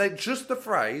knew, just the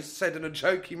phrase, said in a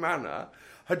jokey manner,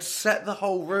 had set the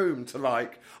whole room to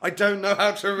like, I don't know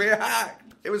how to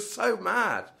react. It was so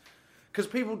mad. Because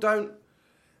people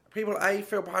A,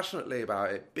 feel passionately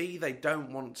about it, B, they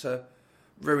don't want to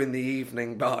ruin the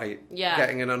evening by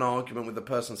getting in an argument with the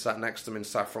person sat next to them in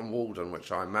Saffron Walden,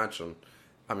 which I imagine,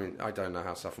 I don't know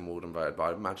how Saffron Walden voted, but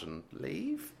I imagine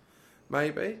leave,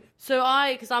 maybe. So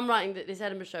because I'm writing this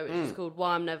Edinburgh show, which is called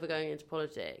Why I'm Never Going Into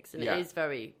Politics, and it is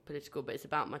very political, but it's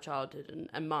about my childhood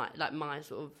and my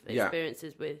sort of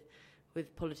experiences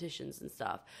with politicians and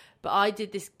stuff. But I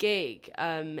did this gig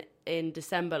in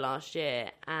December last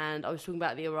year, and I was talking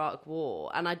about the Iraq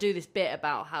War, and I do this bit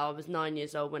about how I was 9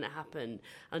 years old when it happened,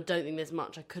 and I don't think there's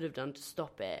much I could have done to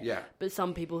stop it. Yeah. But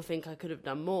some people think I could have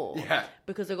done more. Yeah.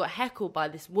 Because I got heckled by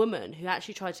this woman who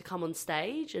actually tried to come on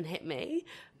stage and hit me.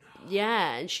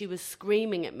 Yeah, and she was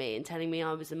screaming at me and telling me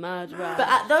I was a murderer. But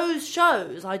at those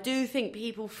shows, I do think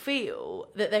people feel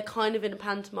that they're kind of in a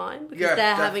pantomime because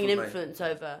they're having an influence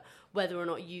over whether or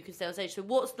not you can stay on stage. So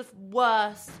what's the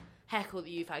worst heckle that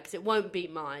you've had? Because it won't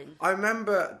beat mine. I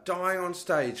remember dying on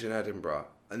stage in Edinburgh,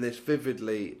 and this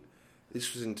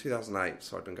was in 2008,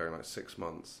 so I'd been going like 6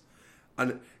 months.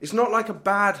 And it's not like a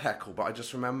bad heckle, but I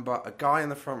just remember a guy in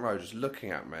the front row just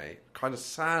looking at me, kind of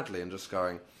sadly, and just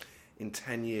going, in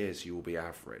 10 years you will be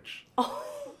average.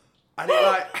 Oh. And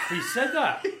he said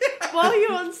that? While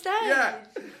you're on stage? Yeah.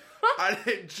 And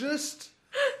it just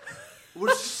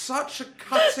was such a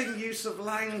cutting use of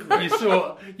language.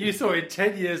 You thought in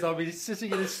 10 years I'll be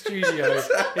sitting in a studio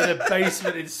in a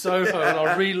basement in Soho and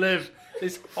I'll relive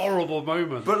this horrible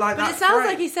moment. But it sounds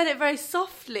like he said it very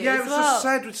softly. Yeah, it was just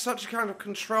said with such a kind of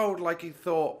controlled, like he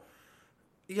thought,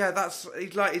 he'd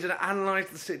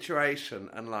analysed the situation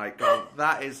and like gone,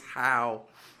 that is how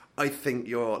I think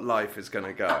your life is going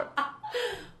to go.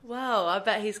 Wow, I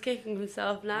bet he's kicking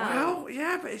himself now. Well,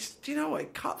 yeah, but do you know what?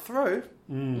 It cut through.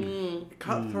 It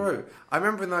cut through. I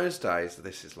remember in those days,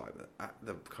 this is like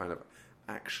the kind of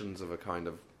actions of a kind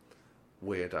of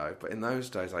weirdo, but in those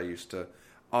days I used to,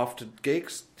 after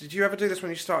gigs, did you ever do this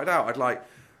when you started out? I'd like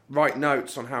write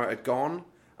notes on how it had gone,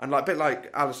 and like a bit like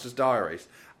Alistair's diaries,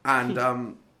 and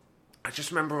I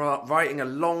just remember writing a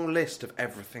long list of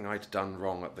everything I'd done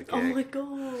wrong at the gig. Oh my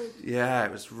God. Yeah,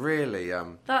 it was really...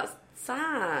 That's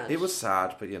sad. It was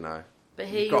sad, but you know. But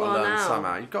here you are now. You've got to learn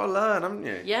somehow. You've got to learn, haven't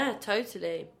you? Yeah,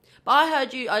 totally. But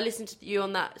I listened to you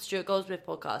on that Stuart Goldsmith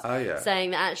podcast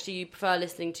saying that actually you prefer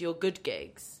listening to your good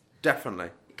gigs. Definitely.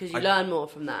 Because you learn more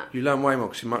from that. You learn way more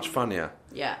because you're much funnier.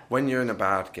 Yeah. When you're in a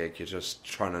bad gig, you're just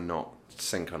trying to not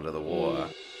sink under the water.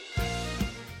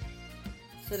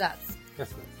 So that's...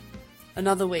 Definitely.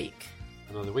 Another week.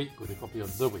 Another week with a copy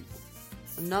of The Week.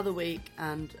 Another week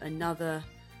and another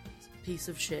piece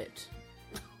of shit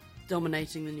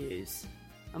dominating the news.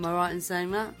 Am I right in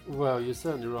saying that? Well, you're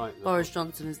certainly right. Boris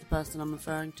Johnson is the person I'm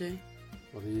referring to.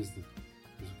 Well, there's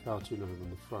a cartoon of him on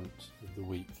the front of The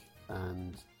Week,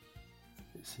 and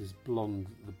it's his blonde,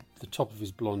 the top of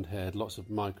his blonde hair, lots of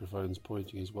microphones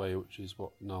pointing his way, which is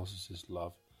what narcissists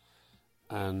love.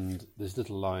 And this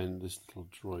little line, this little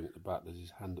drawing at the back, there's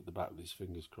his hand at the back with his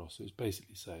fingers crossed. So it's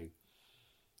basically saying,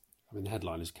 the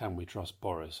headline is, can we trust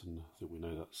Boris? And I think we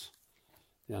know that's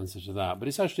the answer to that. But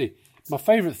it's actually, my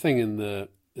favourite thing in the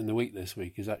week this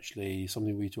week is actually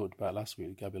something we talked about last week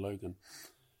with Gabby Logan,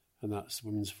 and that's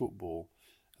women's football.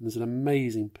 And there's an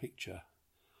amazing picture.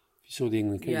 If you saw the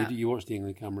England game, you watched the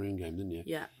England-Cameroon game, didn't you?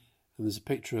 Yeah. And there's a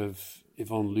picture of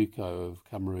Yvonne Luco of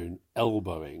Cameroon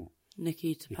elbowing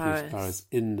Nikita Paris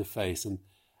in the face,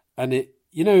 and it,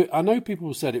 I know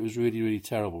people said it was really, really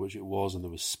terrible, which it was, and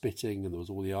there was spitting and there was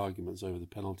all the arguments over the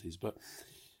penalties, but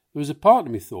there was a part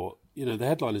of me thought, the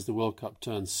headline is the World Cup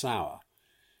turns sour,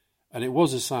 and it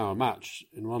was a sour match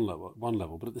in one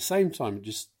level, but at the same time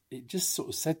it just sort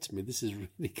of said to me, this is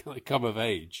really kind of come of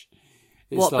age.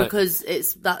 Because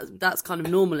it's that's kind of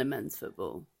normal in men's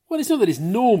football. Well, it's not that it's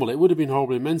normal. It would have been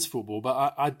horrible in men's football,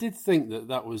 but I did think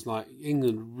that was like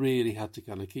England really had to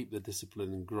kind of keep the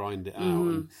discipline and grind it out.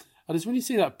 And it's when you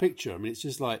see that picture, it's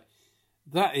just like,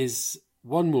 that is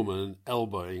one woman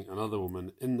elbowing another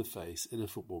woman in the face in a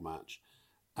football match.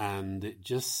 And it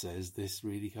just says this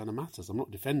really kind of matters. I'm not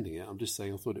defending it. I'm just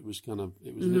saying I thought it was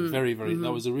very, very,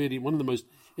 that was one of the most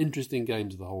interesting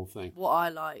games of the whole thing. What I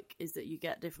like is that you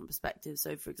get different perspectives.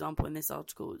 So, for example, in this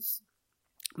article, it's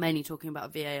mainly talking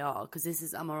about VAR, because this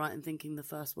is, am I right in thinking, the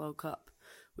first World Cup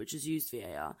which has used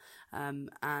VAR.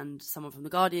 And someone from The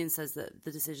Guardian says that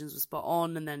the decisions were spot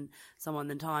on, and then someone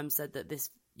in Times said that this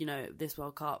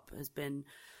World Cup has been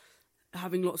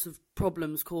having lots of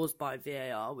problems caused by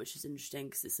VAR, which is interesting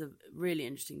because it's a really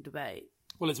interesting debate.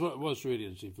 Well, what's really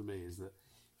interesting for me is that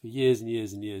for years and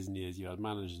years and years and years, you had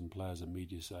managers and players and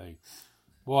media saying,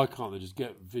 why can't they just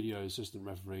get video assistant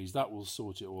referees? That will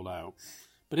sort it all out.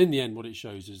 But in the end, what it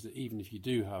shows is that even if you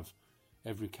do have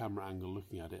every camera angle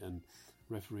looking at it and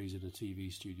referees in a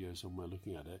TV studio somewhere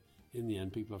looking at it, in the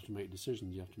end, people have to make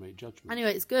decisions. You have to make judgments.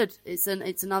 Anyway, it's good. It's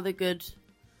another good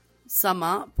sum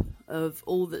up of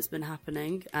all that's been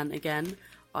happening. And again,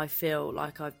 I feel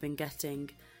like I've been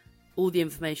getting all the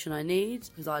information I need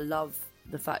because I love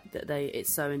the fact that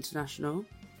it's so international.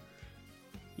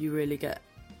 You really get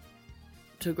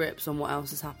to grips on what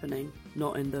else is happening,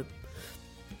 not in the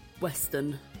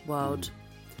Western world.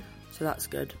 So that's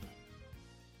good.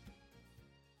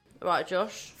 Right,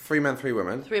 Josh. 3 men, 3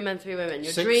 women. 3 men, 3 women.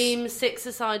 Your dream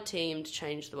 6-a-side team to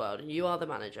change the world, and you are the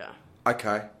manager.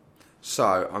 Okay.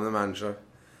 So, I'm the manager.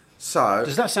 So...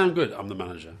 Does that sound good, I'm the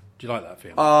manager? Do you like that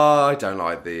feeling? I don't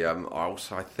like the...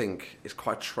 I think it's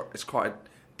quite a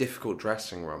difficult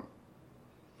dressing room.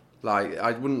 Like,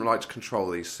 I wouldn't like to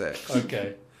control these 6.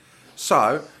 Okay.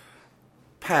 So,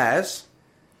 pairs.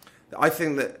 I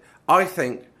think that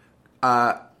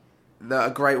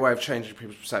a great way of changing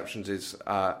people's perceptions is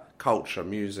culture,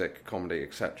 music, comedy,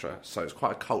 etc. So it's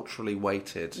quite a culturally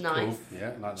weighted. Nice. Cool.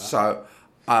 Yeah, like that. So,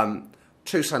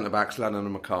 2 centre-backs, Lennon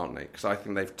and McCartney, because I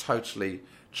think they've totally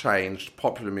changed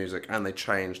popular music and they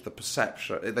changed the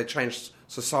perception. They changed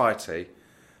society.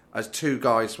 As 2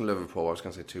 guys from Liverpool, I was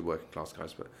going to say 2 working-class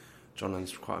guys, but John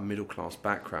Lennon's quite a middle-class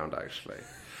background, actually.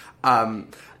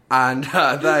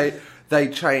 They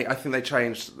changed. I think they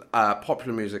changed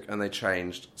popular music, and they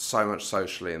changed so much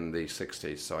socially in the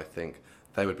 60s. So I think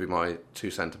they would be my 2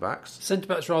 centre backs. Centre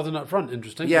backs rather than up front.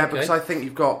 Interesting. Yeah, okay. because I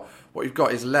think what you've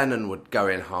got is Lennon would go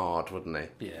in hard, wouldn't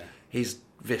he? Yeah. He's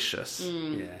vicious.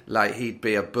 Yeah. Like he'd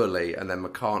be a bully, and then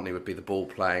McCartney would be the ball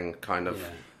playing kind of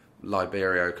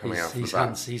Liberio coming out from the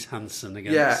back. He's Hansen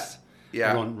against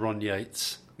Ron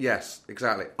Yates. Yes,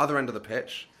 exactly. Other end of the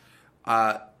pitch.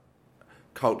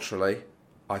 Culturally,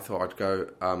 I thought I'd go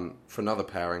for another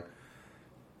pairing,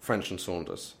 French and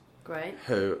Saunders. Great.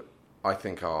 Who I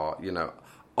think are,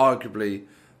 arguably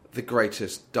the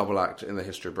greatest double act in the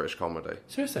history of British comedy.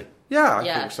 Seriously? Yeah, I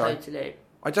think so. Totally.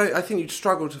 I think you'd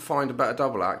struggle to find a better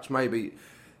double act. Maybe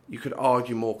you could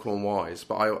argue Morecambe and Wise,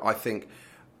 but I think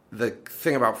the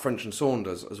thing about French and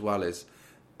Saunders as well is,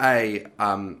 A,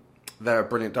 they're a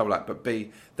brilliant double act, but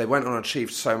B, they went on and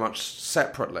achieved so much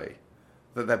separately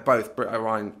that they're both...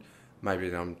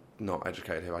 Maybe I'm not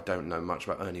educated here. I don't know much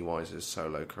about Ernie Wise's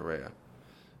solo career.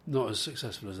 Not as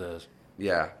successful as theirs.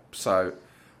 Yeah, so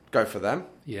go for them.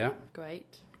 Yeah.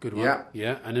 Great. Good one.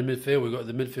 Yeah. And in midfield, we've got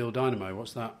the midfield dynamo.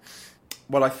 What's that?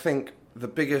 Well, I think the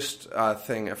biggest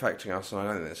thing affecting us, and I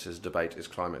don't think this is a debate, is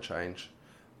climate change.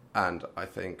 And I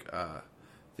think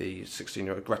the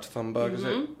 16-year-old, Greta Thunberg, is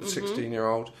it? The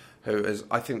 16-year-old, who is,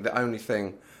 I think, the only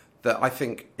thing that I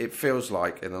think it feels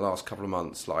like in the last couple of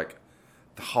months, like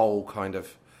the whole kind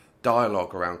of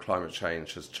dialogue around climate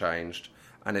change has changed,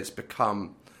 and it's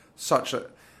become such a...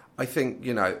 I think,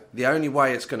 the only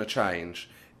way it's going to change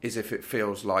is if it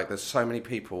feels like there's so many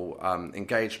people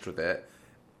engaged with it,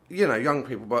 young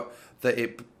people, but that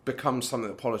it becomes something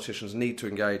that politicians need to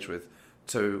engage with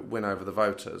to win over the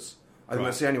voters. I think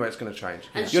that's the only way it's going to change.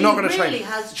 And You're not going to really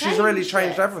change. She's really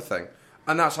changed everything,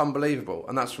 and that's unbelievable,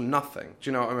 and that's from nothing. Do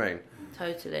you know what I mean?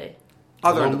 Totally.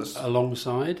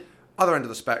 Alongside? Other end of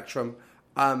the spectrum,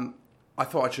 I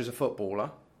thought I'd choose a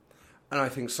footballer. And I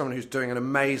think someone who's doing an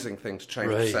amazing thing to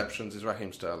change perceptions is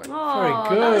Raheem Sterling. Oh,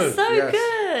 very good. That's so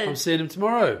good. I'm seeing him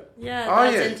tomorrow. Yeah,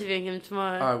 I'm interviewing him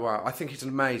tomorrow. Oh, wow. I think he's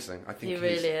amazing. I think he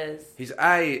really is. He's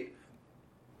on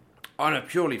a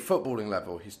purely footballing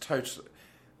level, he's totally...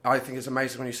 I think it's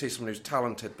amazing when you see someone who's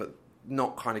talented but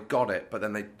not kind of got it, but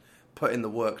then they put in the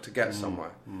work to get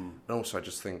somewhere. And also I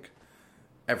just think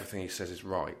everything he says is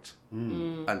right.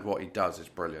 And what he does is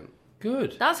brilliant.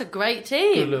 Good. That's a great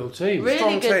team. Good little team. Really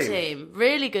Strong good team.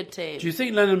 Really good team. Do you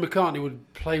think Lennon McCartney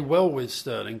would play well with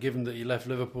Sterling, given that he left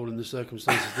Liverpool in the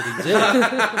circumstances that he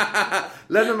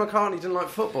did? Lennon McCartney didn't like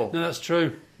football. No, that's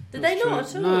true. Did they not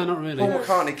at all? No, not really. Paul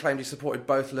McCartney claimed he supported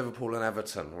both Liverpool and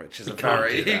Everton, which is he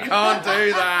can't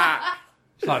do that.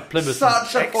 It's like Plymouth.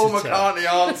 Such a Paul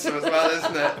McCartney answer as well,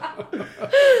 isn't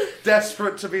it?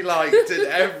 Desperate to be liked in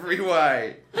every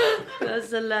way. That's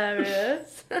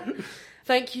hilarious.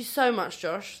 Thank you so much,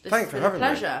 Josh. Thanks for having me.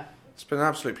 It's been a pleasure. It's been an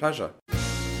absolute pleasure.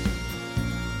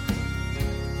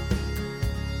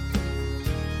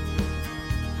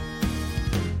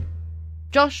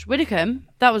 Josh Widdicombe,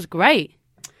 that was great.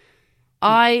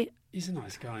 He's a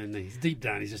nice guy, isn't he? Deep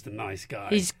down, he's just a nice guy.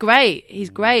 He's great. He's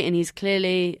great, and he's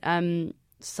clearly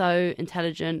so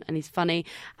intelligent, and he's funny.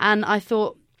 And I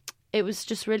thought it was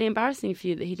just really embarrassing for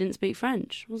you that he didn't speak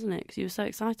French, wasn't it? Because you were so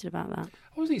excited about that.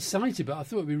 I wasn't excited, but I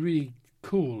thought it'd be really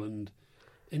cool and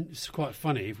it's quite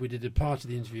funny if we did a part of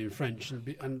the interview in French.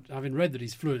 And having read that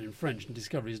he's fluent in French and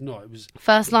discovered he's not, it was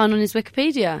first line on his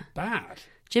Wikipedia. Bad.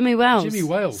 Jimmy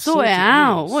Wales. Sort it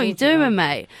out. What are you doing,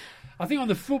 mate? I think on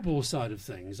the football side of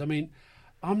things, I mean,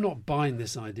 I'm not buying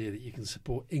this idea that you can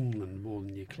support England more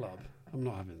than your club. I'm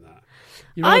not having that.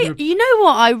 You know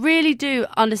what? I really do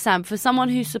understand for someone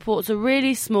who supports a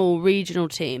really small regional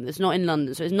team that's not in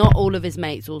London, so it's not all of his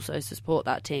mates also support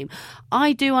that team.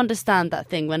 I do understand that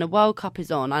thing when a World Cup is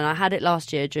on, and I had it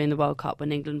last year during the World Cup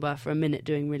when England were for a minute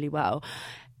doing really well.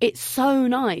 It's so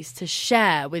nice to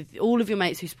share with all of your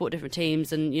mates who support different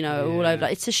teams and, all over.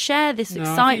 It's to share this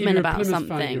excitement about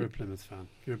something. You're a Plymouth fan.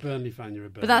 If you're a Burnley fan, you're a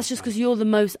Burnley fan. But that's just because you're the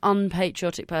most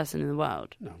unpatriotic person in the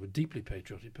world. No, I'm a deeply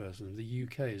patriotic person. The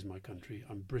UK is my country.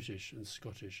 I'm British and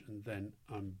Scottish, and then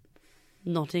I'm...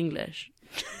 not English,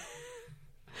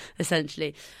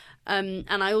 essentially. And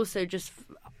I also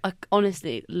I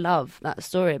honestly love that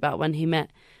story about when he met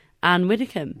Anne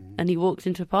Widdicombe and he walked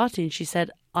into a party and she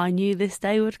said, I knew this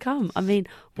day would come. I mean,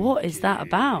 what is that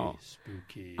about?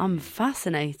 Spooky. I'm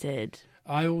fascinated.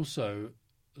 I also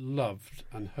loved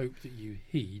and hope that you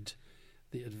heed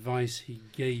the advice he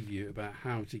gave you about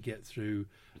how to get through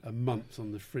a month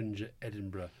on the fringe at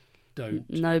Edinburgh.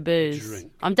 No booze.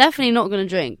 Drink. I'm definitely not going to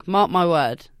drink. Mark my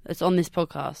word. It's on this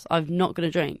podcast. I'm not going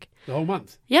to drink. The whole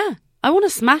month? Yeah. I want to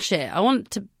smash it. I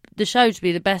want the show to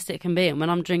be the best it can be. And when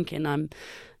I'm drinking, I'm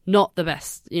not the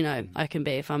best, I can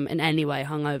be if I'm in any way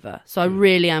hungover. So I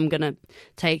really am going to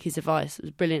take his advice. It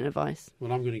was brilliant advice.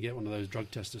 Well, I'm going to get one of those drug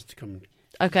testers to come.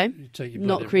 Okay. Take your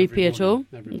not creepy at all.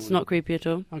 It's not creepy at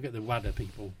all. I'll get the WADA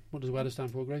people. What does WADA stand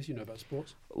for, Grace? You know about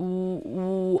sports?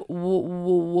 World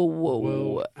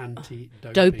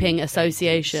Anti-Doping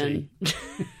Association.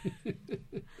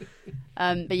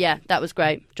 But yeah, that was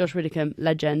great. Josh Widdicombe,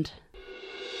 legend.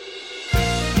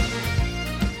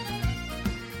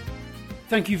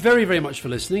 Thank you very, very much for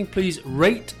listening. Please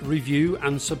rate, review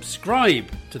and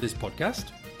subscribe to this podcast.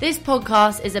 This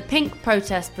podcast is a Pink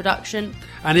Protest production.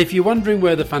 And if you're wondering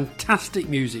where the fantastic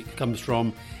music comes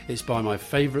from, it's by my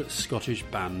favourite Scottish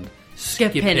band,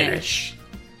 Skipinnish.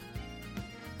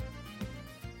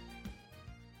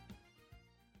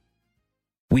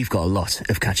 We've got a lot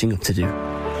of catching up to do.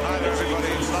 Hi everybody,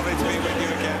 it's lovely to be with you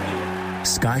again.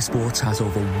 Sky Sports has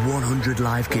over 100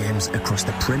 live games across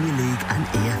the Premier League and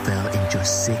EFL in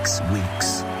just 6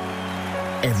 weeks.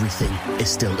 Everything is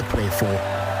still to play for.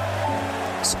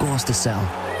 Scores to settle.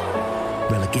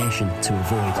 Relegation to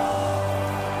avoid.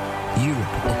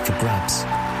 Europe up for grabs.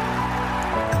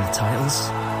 And the titles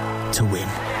to win.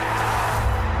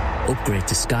 Upgrade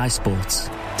to Sky Sports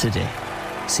today.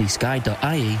 See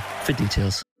sky.ie for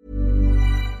details.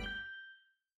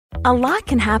 A lot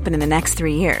can happen in the next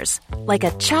 3 years. Like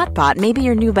a chatbot may be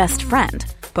your new best friend.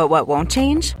 But what won't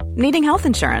change? Needing health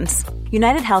insurance.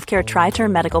 United Healthcare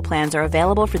Tri-Term Medical Plans are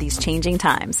available for these changing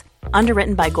times.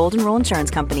 Underwritten by Golden Rule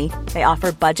Insurance Company, they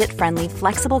offer budget-friendly,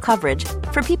 flexible coverage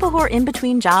for people who are in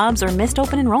between jobs or missed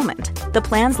open enrollment. The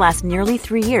plans last nearly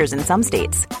 3 years in some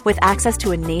states, with access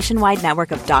to a nationwide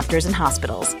network of doctors and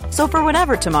hospitals. So for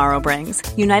whatever tomorrow brings,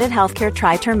 United Healthcare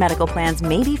Tri-Term Medical Plans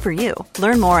may be for you.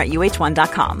 Learn more at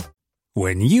uh1.com.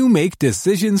 When you make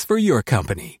decisions for your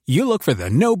company, you look for the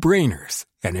no-brainers.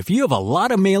 And if you have a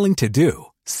lot of mailing to do,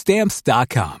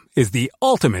 Stamps.com is the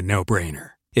ultimate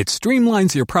no-brainer. It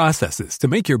streamlines your processes to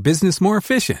make your business more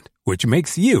efficient, which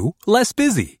makes you less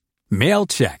busy. Mail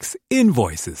checks,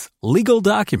 invoices, legal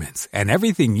documents, and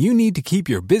everything you need to keep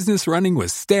your business running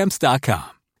with Stamps.com.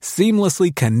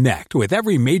 Seamlessly connect with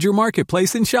every major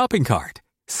marketplace and shopping cart.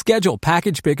 Schedule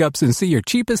package pickups and see your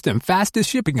cheapest and fastest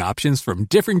shipping options from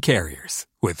different carriers.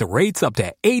 With rates up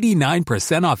to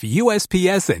 89% off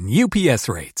USPS and UPS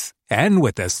rates. And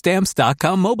with the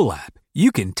Stamps.com mobile app,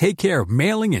 you can take care of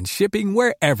mailing and shipping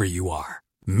wherever you are.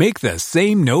 Make the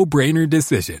same no-brainer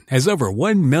decision as over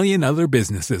 1 million other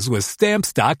businesses with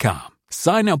Stamps.com.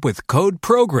 Sign up with code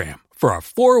PROGRAM for a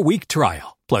 4-week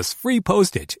trial, plus free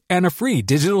postage and a free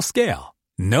digital scale.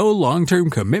 No long-term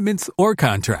commitments or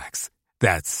contracts.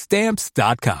 That's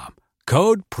Stamps.com.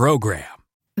 Code PROGRAM.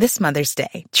 This Mother's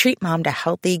Day, treat Mom to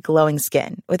healthy, glowing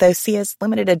skin with Osea's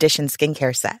limited edition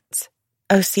skincare sets.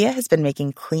 Osea has been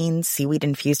making clean,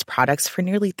 seaweed-infused products for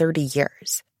nearly 30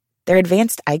 years. Their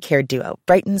advanced eye care duo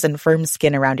brightens and firms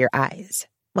skin around your eyes,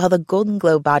 while the Golden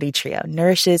Glow Body Trio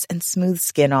nourishes and smooths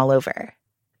skin all over.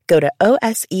 Go to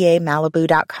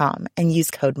OSEAMalibu.com and use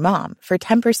code MOM for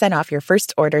 10% off your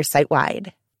first order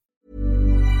site-wide.